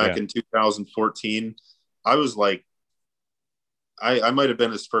back in 2014. I was like, I might have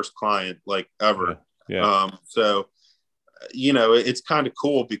been his first client, like, ever. So it's kind of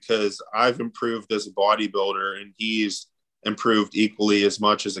cool because I've improved as a bodybuilder and he's improved equally as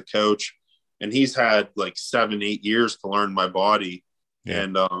much as a coach, and he's had like 7-8 years to learn my body.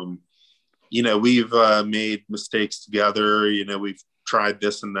 And we've made mistakes together. We've tried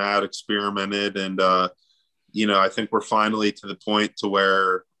this and that, experimented, and I think we're finally to the point to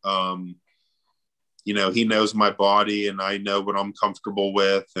where he knows my body and I know what I'm comfortable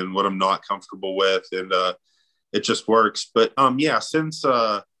with and what I'm not comfortable with, and it just works. But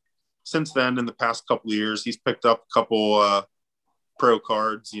since then, in the past couple of years, he's picked up a couple pro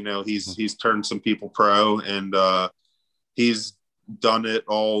cards. He's turned some people pro, and he's done it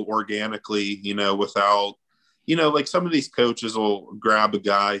all organically, without, like some of these coaches will grab a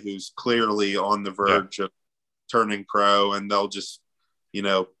guy who's clearly on the verge of turning pro, and they'll just,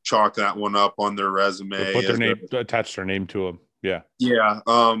 chalk that one up on their resume. They'll put their name, attach their name to them. Yeah. Yeah.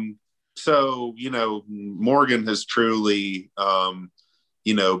 So, Morgan has truly,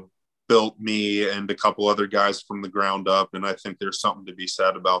 built me and a couple other guys from the ground up. And I think there's something to be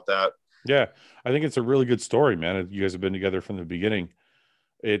said about that. Yeah. I think it's a really good story, man. You guys have been together from the beginning.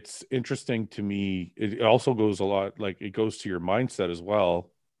 It's interesting to me. It also goes a lot, like it goes to your mindset as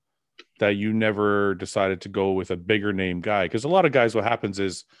well. that you never decided to go with a bigger name guy? Because a lot of guys, what happens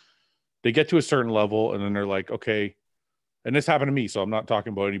is they get to a certain level and then they're like, okay, and this happened to me, so I'm not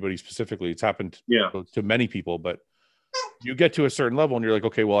talking about anybody specifically. It's happened to many people, but you get to a certain level and you're like,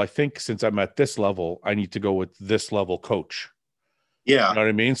 okay, well, I think since I'm at this level, I need to go with this level coach. Yeah. You know what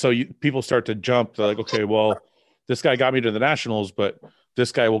I mean? So people start to jump. They're like, okay, well, this guy got me to the nationals, but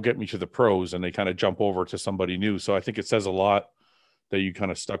this guy will get me to the pros, and they kind of jump over to somebody new. So I think it says a lot that you kind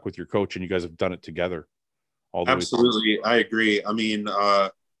of stuck with your coach and you guys have done it together. Absolutely. I agree. I mean,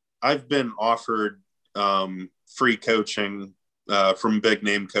 I've been offered free coaching from big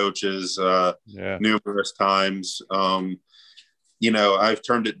name coaches numerous times. I've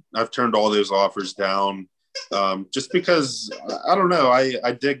turned all those offers down just because I don't know.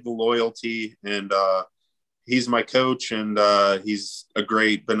 I dig the loyalty, and he's my coach, and he's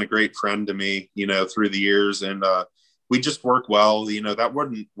been a great friend to me, through the years, and we just work well. That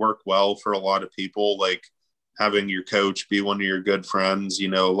wouldn't work well for a lot of people, like having your coach be one of your good friends. A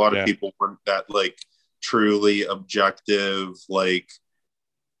lot of people weren't that like truly objective like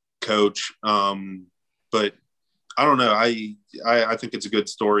coach, but I don't know. I think it's a good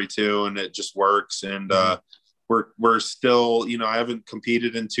story too, and it just works. And we're still, I haven't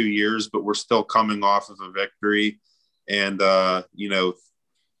competed in 2 years, but we're still coming off of a victory. And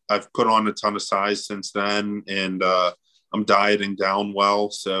I've put on a ton of size since then, and I'm dieting down well.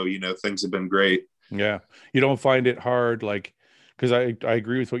 So things have been great. Yeah, you don't find it hard, like, because I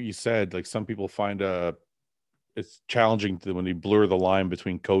agree with what you said. Like some people find it's challenging when they blur the line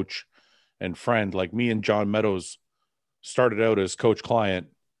between coach and friend. Like me and John Meadows started out as coach client,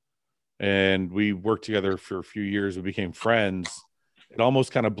 and we worked together for a few years. We became friends. It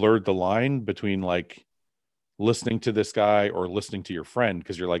almost kind of blurred the line between like listening to this guy or listening to your friend,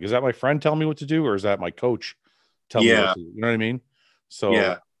 because you're like, is that my friend telling me what to do, or is that my coach telling me what to do? You know what I mean?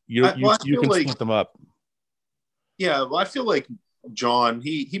 So you can split them up. Yeah, well, I feel like John,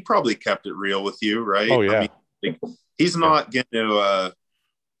 he probably kept it real with you, right? Oh yeah. I mean, like, he's not going to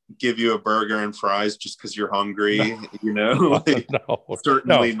give you a burger and fries just because you're hungry, No,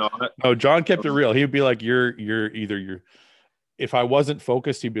 certainly not. No, John kept it real. He'd be like, you're if I wasn't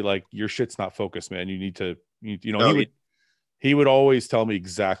focused, he'd be like, your shit's not focused, man. You need to, he would always tell me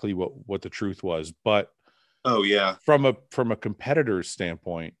exactly what the truth was. But from a competitor's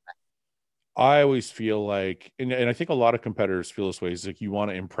standpoint, I always feel like, and I think a lot of competitors feel this way, is like you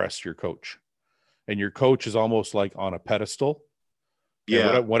want to impress your coach, and your coach is almost like on a pedestal.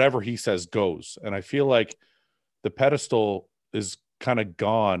 Yeah. Whatever he says goes. And I feel like the pedestal is kind of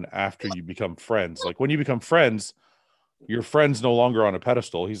gone after you become friends. Like when you become friends, your friend's no longer on a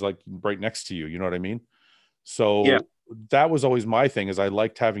pedestal. He's like right next to you. You know what I mean? So that was always my thing, is I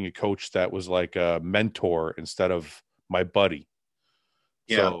liked having a coach that was like a mentor instead of my buddy.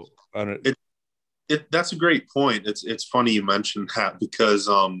 Yeah. So, that's a great point. It's funny you mentioned that, because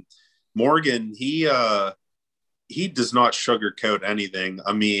Morgan, he does not sugarcoat anything.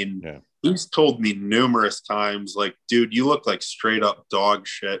 I mean, he's told me numerous times, like, dude, you look like straight up dog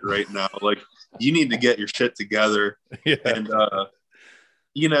shit right now. Like, you need to get your shit together. And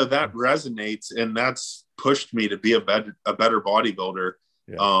that resonates, and that's pushed me to be a better bodybuilder.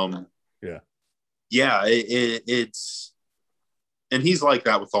 It's, and he's like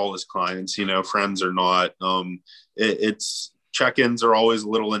that with all his clients, friends or not. It's check-ins are always a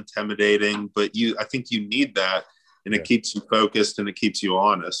little intimidating, but I think you need that, and it keeps you focused and it keeps you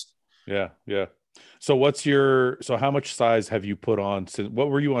honest. Yeah. So how much size have you put on since, what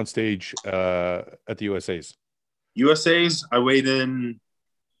were you on stage at the USA's? I weighed in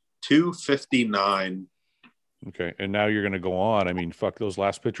 259. Okay. And now you're going to go on. I mean, fuck, those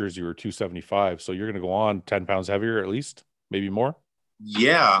last pictures, you were 275. So you're going to go on 10 pounds heavier, at least, maybe more.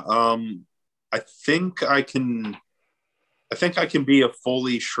 Yeah. I think I can be a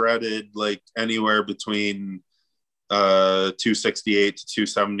fully shredded, like anywhere between 268 to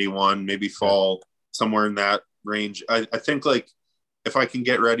 271, maybe fall somewhere in that range. I think, like, if I can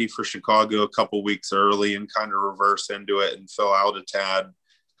get ready for Chicago a couple weeks early and kind of reverse into it and fill out a tad,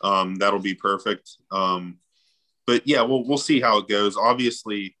 that'll be perfect. But yeah, we'll see how it goes.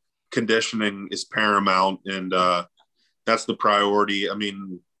 Obviously, conditioning is paramount, and that's the priority. I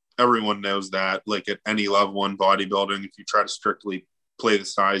mean, everyone knows that, like, at any level in bodybuilding, if you try to strictly play the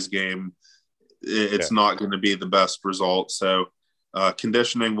size game, it's not going to be the best result. So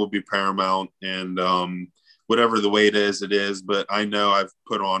conditioning will be paramount, and whatever the weight is, it is. But I know I've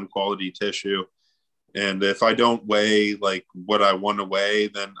put on quality tissue, and if I don't weigh like what I want to weigh,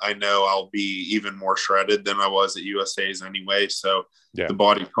 then I know I'll be even more shredded than I was at USA's anyway. So the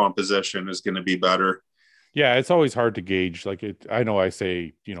body composition is going to be better. Yeah, it's always hard to gauge. Like I know I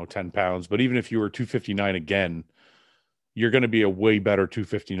say, 10 pounds, but even if you were 259 again, you're going to be a way better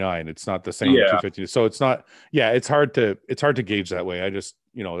 259. It's not the same Yeah. 250. So it's not, yeah, it's hard to gauge that way. I just,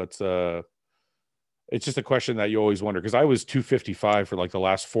 that's it's just a question that you always wonder. Cause I was 255 for like the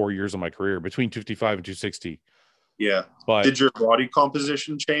last 4 years of my career, between 255 and 260. Yeah. But Did your body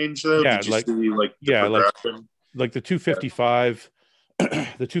composition change though? yeah, Did you see like the yeah, progression? like the 255, the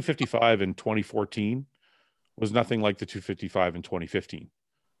 255 in 2014 was nothing like the 255 in 2015. It's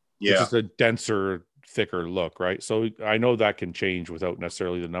Yeah. just a denser, thicker look, right? So I know that can change without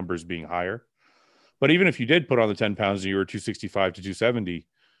necessarily the numbers being higher. But even if you did put on the 10 pounds and you were 265 to 270,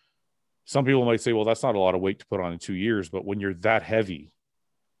 some people might say, well, that's not a lot of weight to put on in 2 years. But when you're that heavy,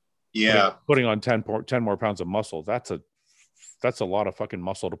 Yeah. putting on 10 more pounds of muscle, that's a lot of fucking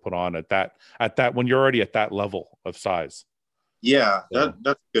muscle to put on at that when you're already at that level of size. Yeah. So,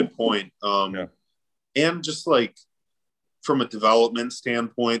 That's a good point. yeah. And just like from a development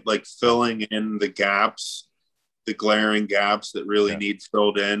standpoint, like filling in the gaps, the glaring gaps that really need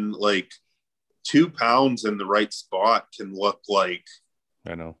filled in, like 2 pounds in the right spot can look like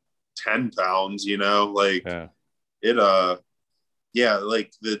I know 10 pounds, like yeah. it, yeah,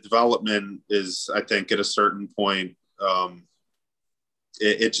 like the development is, I think at a certain point,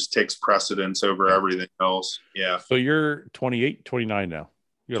 it just takes precedence over everything else. Yeah. So you're 28, 29 now.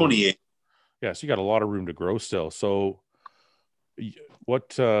 28. Yeah, so you got a lot of room to grow still. So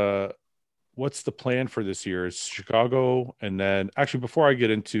what what's the plan for this year? Is Chicago, and then actually before I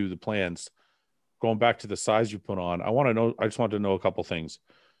get into the plans, going back to the size you put on, I just want to know a couple things.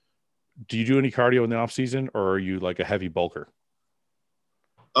 Do you do any cardio in the off season, or are you like a heavy bulker?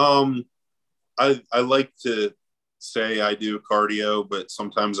 I like to say I do cardio, but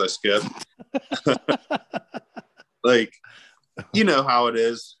sometimes I skip. Like, you know how it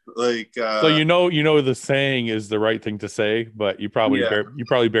is. Like, so the saying is the right thing to say, but you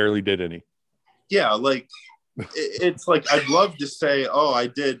probably barely did any. Yeah, like it's like I'd love to say, oh, I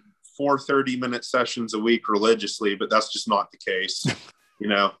did 4 30-minute sessions a week religiously, but that's just not the case.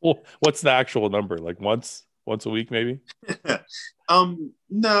 Well, what's the actual number? Like once a week, maybe?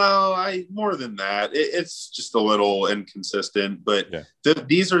 No, more than that. It's just a little inconsistent, but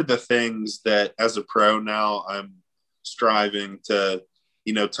these are the things that as a pro now I'm striving to,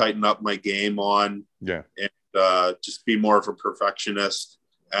 tighten up my game on. Yeah. And just be more of a perfectionist.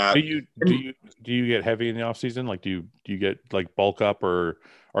 Do you get heavy in the off season? Like, do you get like bulk up, or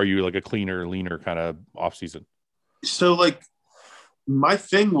are you like a cleaner, leaner kind of off season? So like my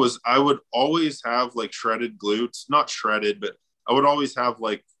thing was I would always have like shredded glutes, not shredded, but I would always have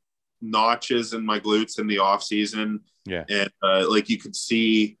like notches in my glutes in the off season. Yeah. And like you could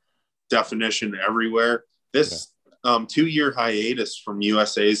see definition everywhere. This 2-year hiatus from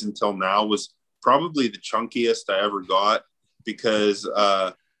USA's until now was probably the chunkiest I ever got because,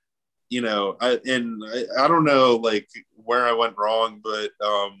 I don't know like where I went wrong, but,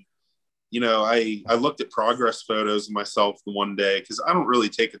 I looked at progress photos of myself the one day because I don't really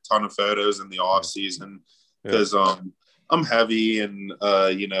take a ton of photos in the off season because I'm heavy and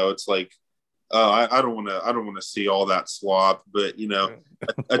it's like I don't want to see all that slop, but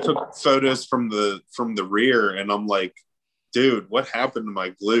I took photos from the rear and I'm like, dude, what happened to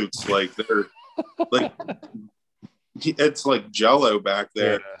my glutes? Like they're like it's like jello back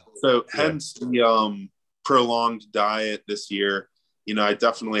there. So hence the prolonged diet this year. I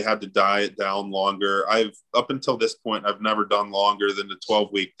definitely had to diet down longer. Up until this point, I've never done longer than a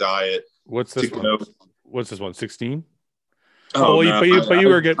 12-week diet. What's this one? What's this one? 16? Oh, well, no,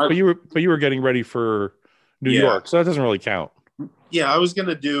 you were getting ready for New York, so that doesn't really count. Yeah, I was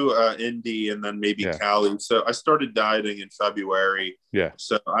gonna do Indy and then maybe Cali. So I started dieting in February. Yeah.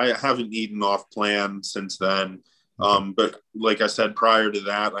 So I haven't eaten off plan since then. But like I said, prior to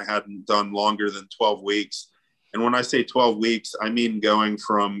that, I hadn't done longer than 12 weeks. And when I say 12 weeks, I mean going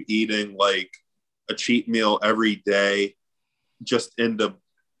from eating like a cheat meal every day just into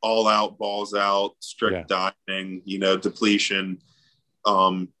all out, balls out, strict dieting, depletion.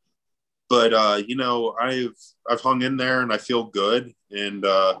 But I've hung in there and I feel good. And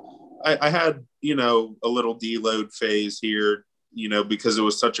I had, a little deload phase here, because it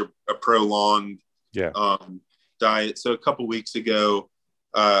was such a prolonged diet. So a couple weeks ago,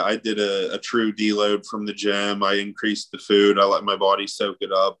 I did a true deload from the gym. I increased the food. I let my body soak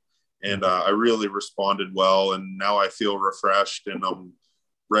it up. And I really responded well. And now I feel refreshed and I'm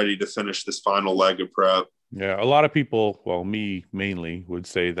ready to finish this final leg of prep. Yeah. A lot of people, well, me mainly, would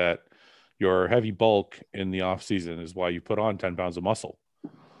say that your heavy bulk in the off season is why you put on 10 pounds of muscle.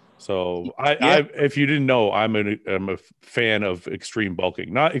 So I if you didn't know, I'm a fan of extreme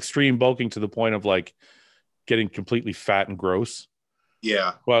bulking, not extreme bulking to the point of like, getting completely fat and gross.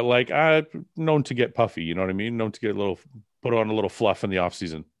 Yeah. But like I'm known to get puffy, you know what I mean? Known to get put on a little fluff in the off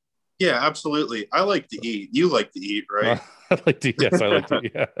season. Yeah, absolutely. I like to eat. You like to eat, right? I like to. Yes, I like to.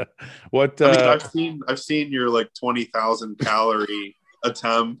 Yeah. What? I mean, I've seen your like 20,000 calorie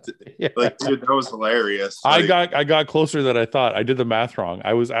attempt. Yeah. Like, dude, that was hilarious. Like, I got closer than I thought. I did the math wrong.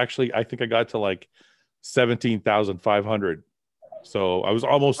 I think I got to like 17,500. So I was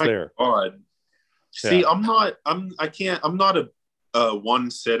almost my there. God. See, Yeah. I'm not a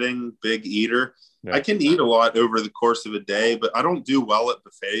one sitting big eater. Yeah. I can eat a lot over the course of a day, but I don't do well at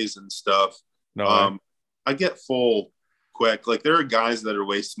buffets and stuff. No, I get full quick. Like there are guys that are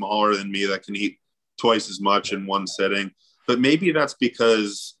way smaller than me that can eat twice as much in one sitting, but maybe that's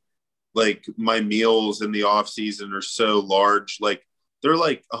because like my meals in the off season are so large. Like they're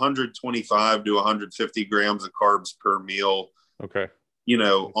like 125 to 150 grams of carbs per meal. okay. You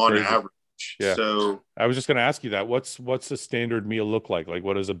know, That's on crazy. average. Yeah. So I was just going to ask you that. What's a standard meal look like? Like,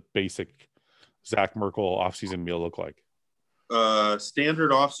 what does a basic Zach Merkel off-season meal look like?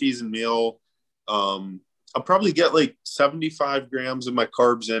 Standard off-season meal. I'll probably get like 75 grams of my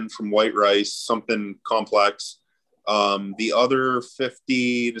carbs in from white rice, something complex. The other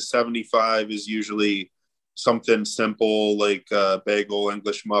 50 to 75 is usually something simple like bagel,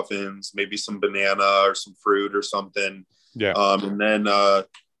 English muffins, maybe some banana or some fruit or something. Yeah. And then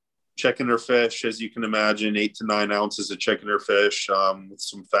chicken or fish, as you can imagine, 8 to 9 ounces of chicken or fish with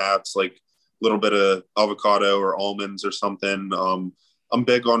some fats, like a little bit of avocado or almonds or something. I'm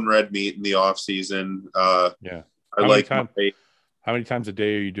big on red meat in the off season. Yeah. How many times a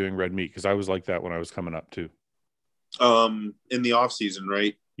day are you doing red meat? Because I was like that when I was coming up too. In the off season,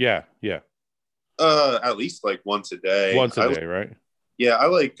 right? Yeah. Yeah. At least like once a day. Right? Yeah, I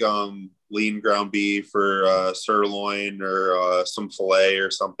like lean ground beef or sirloin or some filet or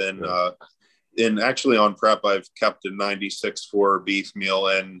something. Yeah. And actually on prep, I've kept a 96.4 beef meal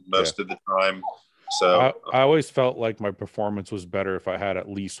in most of the time. So I always felt like my performance was better if I had at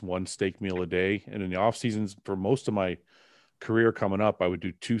least one steak meal a day. And in the off seasons, for most of my career coming up, I would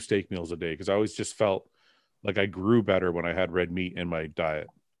do 2 steak meals a day because I always just felt like I grew better when I had red meat in my diet.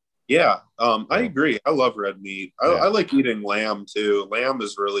 Yeah, I agree. I love red meat. I like eating lamb too. Lamb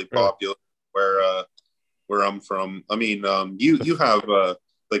is really popular where I'm from. I mean, you have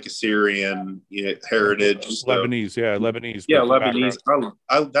like a Syrian heritage, Lebanese, Lebanese. Yeah,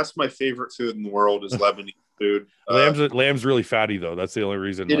 Lebanese. That's my favorite food in the world is Lebanese food. Lamb's really fatty though. That's the only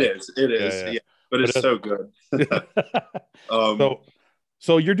reason. It is. Yeah. But it's so good.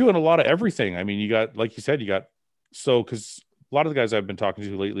 So you're doing a lot of everything. I mean, you got, like you said, because a lot of the guys I've been talking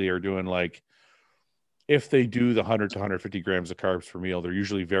to lately are doing like, if they do the 100 to 150 grams of carbs per meal, they're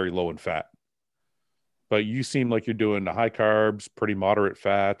usually very low in fat. But you seem like you're doing the high carbs, pretty moderate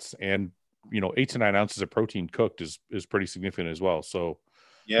fats, and 8 to 9 ounces of protein cooked is pretty significant as well. So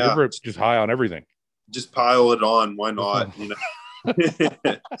yeah, you're just high on everything. Just pile it on. Why not?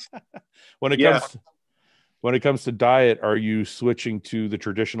 When it comes to diet, are you switching to the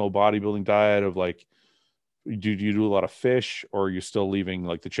traditional bodybuilding diet of like, do you do a lot of fish, or are you still leaving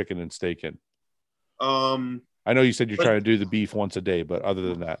like the chicken and steak in? I know you said you're trying to do the beef once a day, but other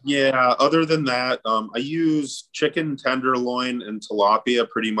than that, I use chicken tenderloin and tilapia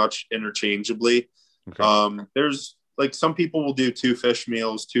pretty much interchangeably. Okay. There's like some people will do 2 fish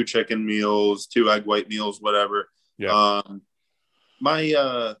meals, 2 chicken meals, 2 egg white meals, whatever. Yeah.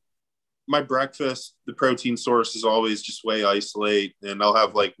 My breakfast, the protein source is always just whey isolate, and I'll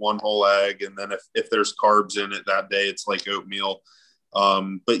have like 1 whole egg, and then if there's carbs in it that day, it's like oatmeal.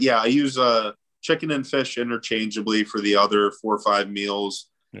 But yeah, I use chicken and fish interchangeably for the other 4 or 5 meals.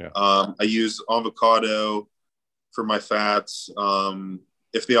 Yeah. I use avocado for my fats.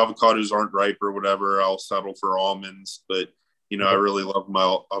 If the avocados aren't ripe or whatever, I'll settle for almonds. But I really love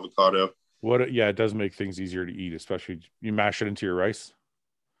my avocado. It does make things easier to eat, especially you mash it into your rice.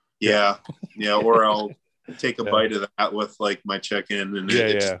 Yeah. Or I'll take a bite of that with like my chicken, and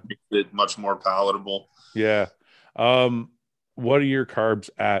it just makes it much more palatable. Yeah. What are your carbs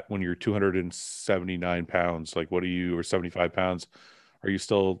at when you're 279 pounds? Like, or 75 pounds? Are you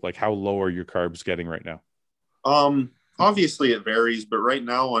still like, how low are your carbs getting right now? Obviously it varies, but right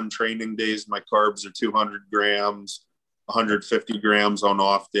now on training days, my carbs are 200 grams, 150 grams on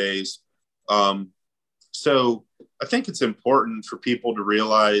off days. So I think it's important for people to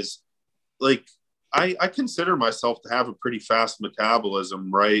realize, like, I consider myself to have a pretty fast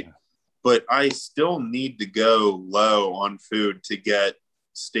metabolism, right? Yeah. But I still need to go low on food to get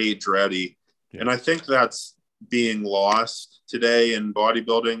stage ready. Yeah. And I think that's being lost today in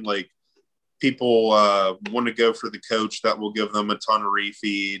bodybuilding. Like, people want to go for the coach that will give them a ton of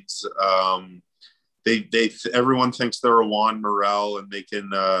refeeds. everyone thinks they're a Juan Morel and they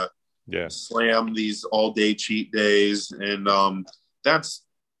can slam these all day cheat days. And that's,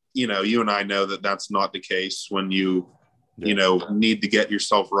 you and I know that that's not the case when you need to get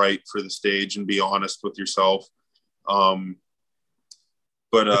yourself right for the stage and be honest with yourself. I've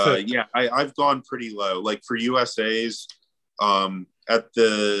gone pretty low. Like for USA's, at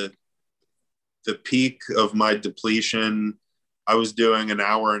the peak of my depletion, I was doing an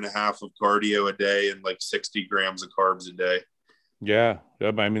hour and a half of cardio a day and like 60 grams of carbs a day. Yeah.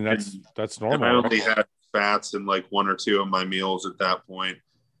 I mean, that's normal. And I only had fats in like one or two of my meals at that point.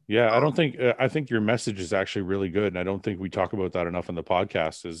 Yeah. I think your message is actually really good. And I don't think we talk about that enough in the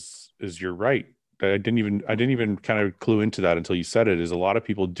podcast is you're right. I didn't even kind of clue into that until you said it, is a lot of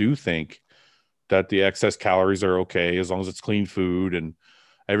people do think that the excess calories are okay as long as it's clean food, and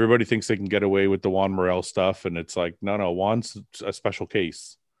everybody thinks they can get away with the Juan Morel stuff. And it's like, no, Juan's a special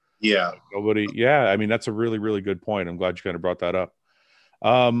case. Yeah. I mean, that's a really, really good point. I'm glad you kind of brought that up.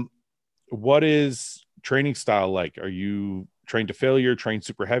 What is training style like? Are you trained to failure, trained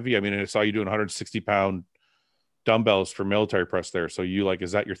super heavy? I mean, I saw you doing 160-pound dumbbells for military press there. So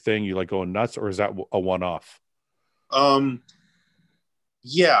is that your thing? You like going nuts, or is that a one-off?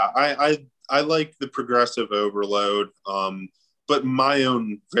 Yeah, I like the progressive overload, but my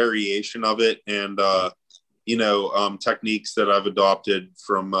own variation of it, and techniques that I've adopted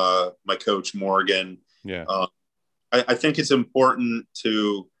from my coach Morgan. Yeah, I think it's important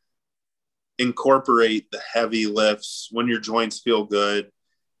to incorporate the heavy lifts when your joints feel good,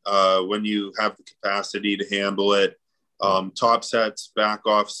 when you have the capacity to handle it. Top sets, back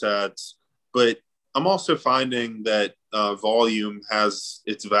off sets, but I'm also finding that volume has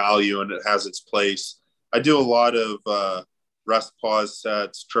its value and it has its place. I do a lot of rest pause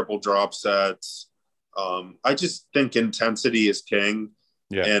sets, triple drop sets. I just think intensity is king.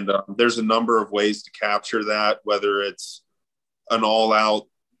 Yeah. And there's a number of ways to capture that, whether it's an all out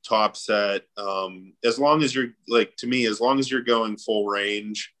top set. As long as you're going full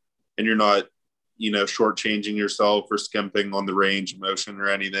range and you're not, shortchanging yourself or skimping on the range of motion or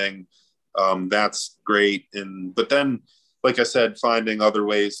anything, that's great. But then, like I said, finding other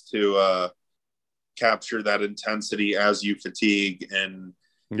ways to capture that intensity as you fatigue and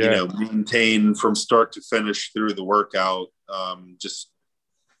maintain from start to finish through the workout, just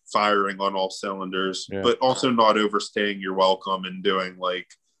firing on all cylinders, but also not overstaying your welcome and doing like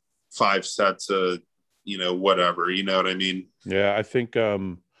 5 sets of whatever, you know what I mean? Yeah, I think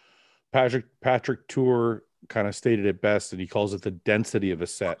Patrick Tour kind of stated it best, and he calls it the density of a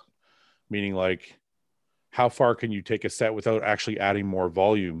set, meaning like how far can you take a set without actually adding more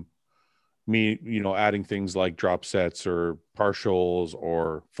volume? Adding things like drop sets or partials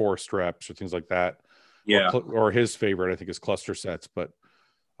or forced reps or things like that. Yeah. Or his favorite, I think, is cluster sets. But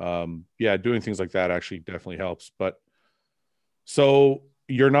doing things like that actually definitely helps. But so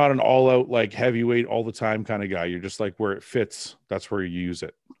you're not an all out like heavyweight all the time kind of guy. You're just like where it fits, that's where you use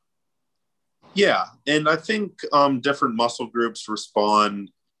it. Yeah. And I think different muscle groups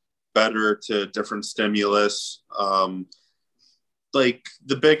respond better to different stimulus. Like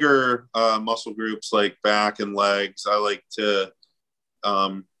the bigger muscle groups like back and legs, I like to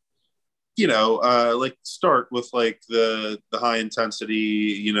like start with like the high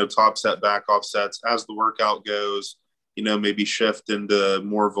intensity, top set, back off sets. As the workout goes, maybe shift into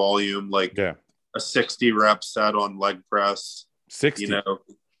more volume, like a 60 rep set on leg press. 60,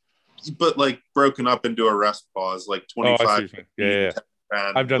 but like broken up into a rest pause, like 25. Yeah.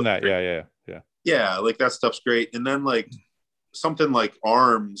 I've done that. Yeah. Like that stuff's great. And then like something like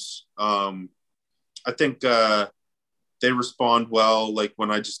arms, I think they respond well like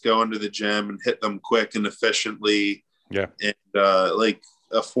when I just go into the gym and hit them quick and efficiently. Yeah. And like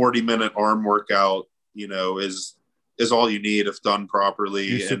a 40-minute arm workout, is all you need if done properly.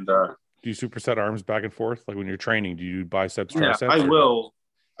 Do you superset arms back and forth? Like when you're training, do you do biceps, triceps? I will.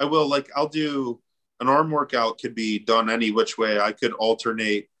 Like I'll do an arm workout, could be done any which way. I could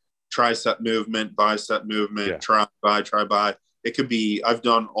alternate tricep movement, bicep movement, try by. It could be, I've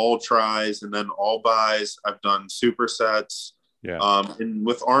done all tries and then all buys. I've done supersets. Yeah. And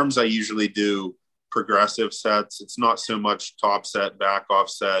with arms, I usually do progressive sets. It's not so much top set, back off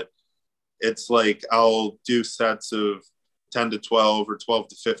set. It's like I'll do sets of 10 to 12 or 12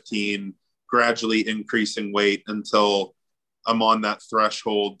 to 15, gradually increasing weight until I'm on that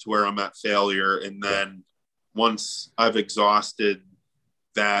threshold to where I'm at failure. And then once I've exhausted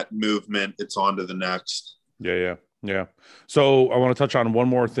that movement, it's on to the next. Yeah. So I want to touch on one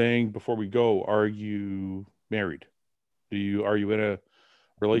more thing before we go. Are you married? Are you in a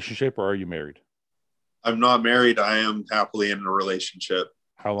relationship or are you married? I'm not married. I am happily in a relationship.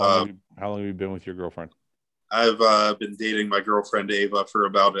 How long have you been with your girlfriend? I've been dating my girlfriend Ava for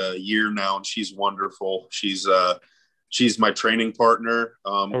about a year now, and she's wonderful. She's my training partner.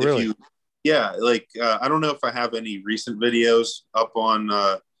 Oh, If really? you, yeah, like I don't know if I have any recent videos up on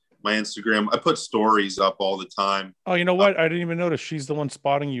my Instagram. I put stories up all the time. Oh, you know what? I didn't even notice. She's the one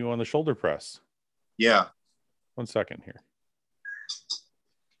spotting you on the shoulder press. Yeah. 1 second here.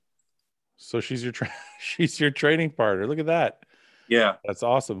 So she's your she's your training partner. Look at that. Yeah. That's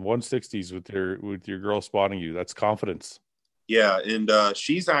awesome. 160s with your girl spotting you. That's confidence. Yeah, and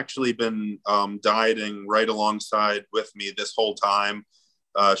she's actually been dieting right alongside with me this whole time.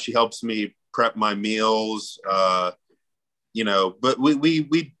 She helps me prep my meals, but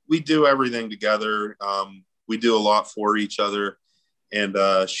we do everything together. We do a lot for each other, and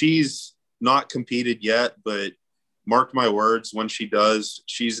she's not competed yet, but mark my words, when she does,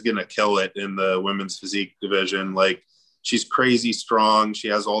 she's gonna kill it in the women's physique division. Like, she's crazy strong. She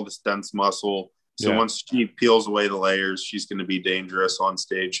has all this dense muscle. So once she peels away the layers, she's going to be dangerous on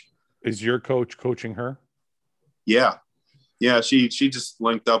stage. Is your coach coaching her? Yeah. Yeah. She just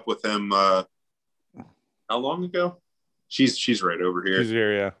linked up with him. How long ago? She's right over here. She's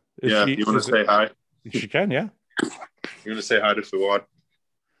here. Yeah. You want to say hi? She can. Yeah. You want to say hi to Fuad?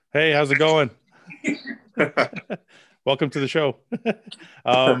 Hey, how's it going? Welcome to the show.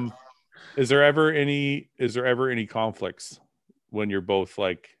 Is there ever any conflicts when you're both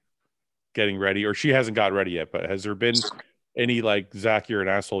like getting ready, or she hasn't got ready yet, but has there been any like, Zach, you're an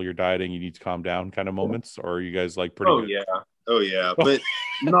asshole, you're dieting, you need to calm down kind of moments, or are you guys like pretty good? Oh yeah, but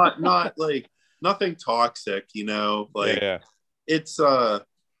not like nothing toxic, like it's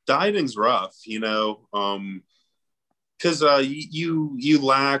dieting's rough, because you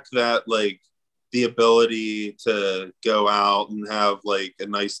lack that, like, the ability to go out and have like a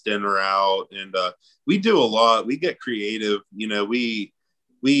nice dinner out, and we do a lot. We get creative,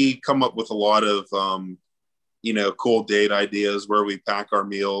 we come up with a lot of cool date ideas where we pack our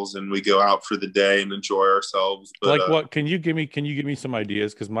meals and we go out for the day and enjoy ourselves. But like, what can you give me some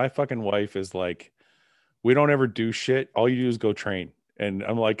ideas? Because my fucking wife is like, we don't ever do shit. All you do is go train. And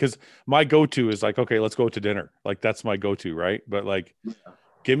I'm like, because my go-to is like, okay, let's go to dinner. Like, that's my go-to, right? But like,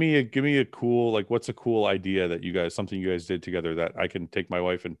 give me a cool, like, what's a cool idea that something you guys did together that I can take my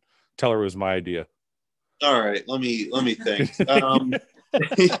wife and tell her it was my idea. All right, let me think.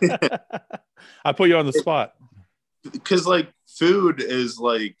 I put you on the spot because like food is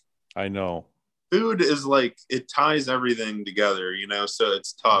like, I know food is like, it ties everything together, so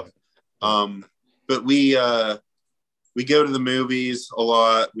it's tough. But we go to the movies a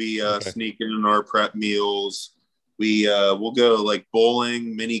lot. We sneak in our prep meals. We'll go like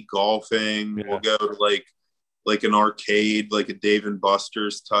bowling, mini golfing. We'll go to like an arcade, like a Dave and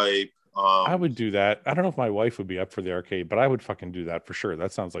Buster's type. I would do that. I don't know if my wife would be up for the arcade, but I would fucking do that for sure.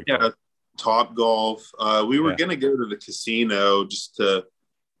 That sounds like fun. Top golf. We were gonna go to the casino just to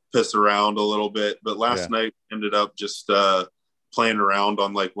piss around a little bit, but last night ended up just playing around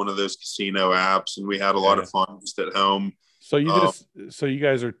on like one of those casino apps, and we had a lot of fun just at home. So you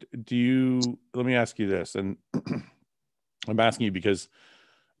guys are. Let me ask you this, and I'm asking you because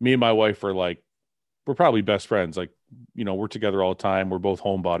me and my wife are like, we're probably best friends. Like, we're together all the time. We're both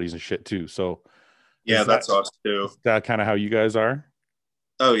homebodies and shit too. So that's us too. Is that kind of how you guys are?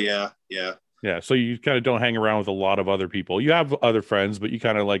 Oh yeah. Yeah. Yeah. So you kind of don't hang around with a lot of other people. You have other friends, but you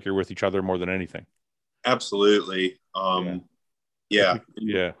kind of like, you're with each other more than anything. Absolutely. Yeah.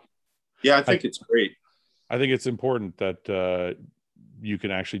 I think it's great. I think it's important that you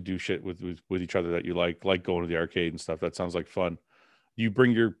can actually do shit with each other that you like going to the arcade and stuff. That sounds like fun. You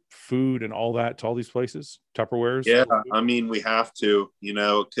bring your food and all that to all these places, Tupperwares? Yeah, I mean, we have to,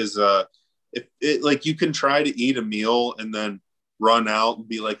 because if it, like, you can try to eat a meal and then run out and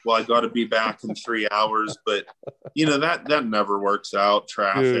be like, well, I got to be back in 3 hours, but that never works out.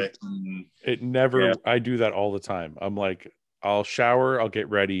 Traffic. Dude, it never. Yeah. I do that all the time. I'm like, I'll shower, I'll get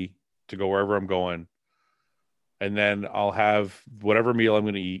ready to go wherever I'm going, and then I'll have whatever meal I'm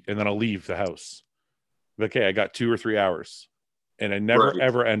going to eat, and then I'll leave the house. Okay, I got 2 or 3 hours. And I never,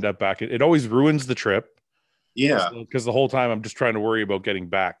 ever end up back. It always ruins the trip. Yeah. Because the whole time I'm just trying to worry about getting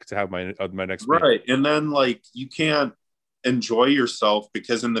back to have my next meal. Right. And then, like, you can't enjoy yourself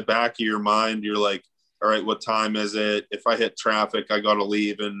because in the back of your mind, you're like, all right, what time is it? If I hit traffic, I got to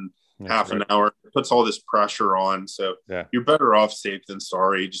leave in half an hour. It puts all this pressure on. So you're better off safe than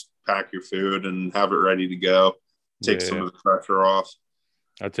sorry. Just pack your food and have it ready to go. Take some of the pressure off.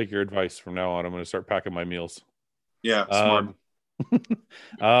 I'll take your advice from now on. I'm going to start packing my meals. Yeah. Smart.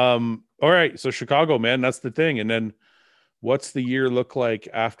 All right, so Chicago, man, that's the thing. And then what's the year look like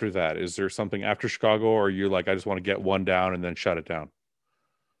after that? Is there something after Chicago, or you're like, I just want to get one down and then shut it down?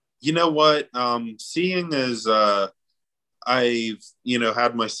 You know what? Seeing as I've,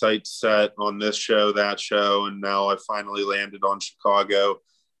 had my sights set on this show, that show, and now I finally landed on Chicago.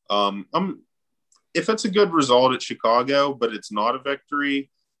 If it's a good result at Chicago, but it's not a victory,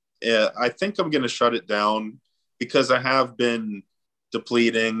 I think I'm going to shut it down because I have been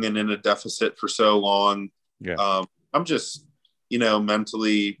depleting and in a deficit for so long. Yeah. I'm just,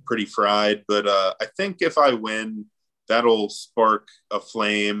 mentally pretty fried. But I think if I win, that'll spark a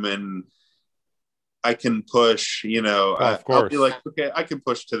flame and I can push, Of I'll be course. like, okay, I can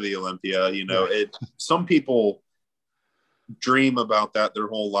push to the Olympia. Some people dream about that their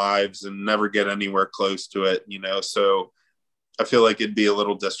whole lives and never get anywhere close to it, so I feel like it'd be a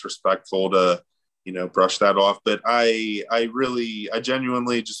little disrespectful to, brush that off. But I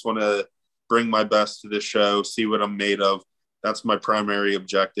genuinely just want to bring my best to this show, see what I'm made of. That's my primary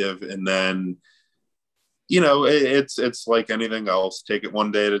objective. And then, it's like anything else. Take it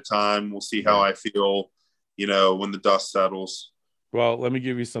one day at a time. We'll see how I feel, when the dust settles. Well, let me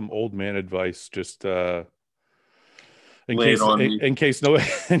give you some old man advice, just in case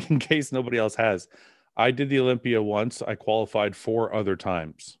nobody else has. I did the Olympia once. I qualified 4 other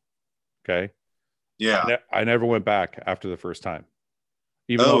times. Okay. Yeah. I never went back after the first time.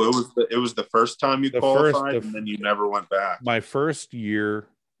 It was the first time you qualified, and then you never went back. My first year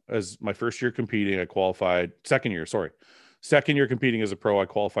competing, I qualified. Second year competing as a pro, I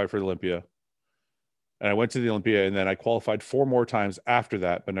qualified for the Olympia. And I went to the Olympia, and then I qualified 4 more times after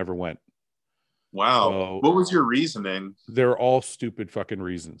that, but never went. Wow. So, what was your reasoning? They're all stupid fucking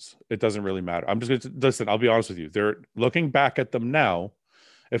reasons. It doesn't really matter. I'm just going to listen. I'll be honest with you. They're looking back at them now.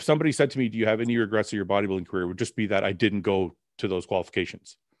 If somebody said to me, do you have any regrets of your bodybuilding career? It would just be that I didn't go to those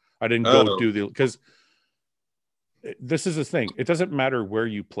qualifications. I didn't go because this is the thing. It doesn't matter where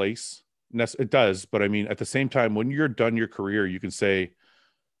you place. It does. But I mean, at the same time, when you're done your career, you can say,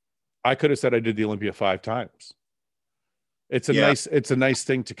 I could have said I did the Olympia 5 times. It's a nice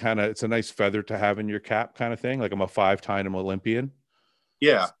thing to it's a nice feather to have in your cap kind of thing. Like I'm a 5-time Olympian.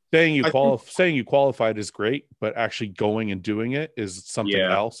 Yeah. Saying you qualified is great, but actually going and doing it is something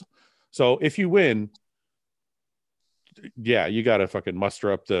else. So if you win, you got to fucking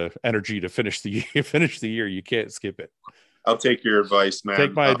muster up the energy to finish the year. You can't skip it. I'll take your advice, man.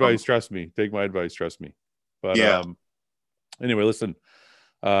 Take my advice. Trust me. But anyway, listen,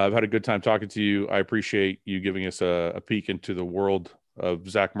 I've had a good time talking to you. I appreciate you giving us a peek into the world of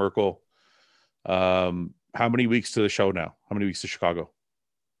Zach Merkel. How many weeks to the show now? How many weeks to Chicago?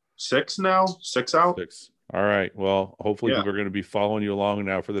 6 now. 6 out. 6. All right. Well, hopefully people are going to be following you along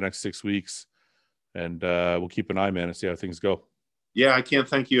now for the next 6 weeks. And we'll keep an eye, man, and see how things go. Yeah, I can't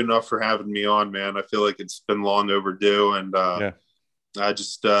thank you enough for having me on, man. I feel like it's been long overdue. And I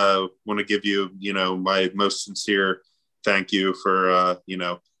just want to give you, my most sincere thank you for,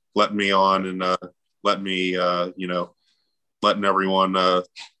 letting me on and letting me, letting everyone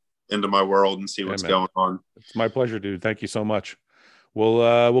into my world and see what's going on. It's my pleasure, dude. Thank you so much.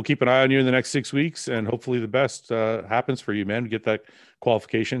 We'll keep an eye on you in the next 6 weeks, and hopefully the best happens for you, man. Get that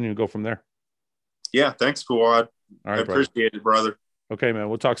qualification and go from there. Yeah, thanks, Fawad. All right, I appreciate it, brother. Okay, man.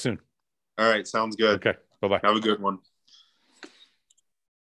 We'll talk soon. All right, sounds good. Okay, bye-bye. Have a good one.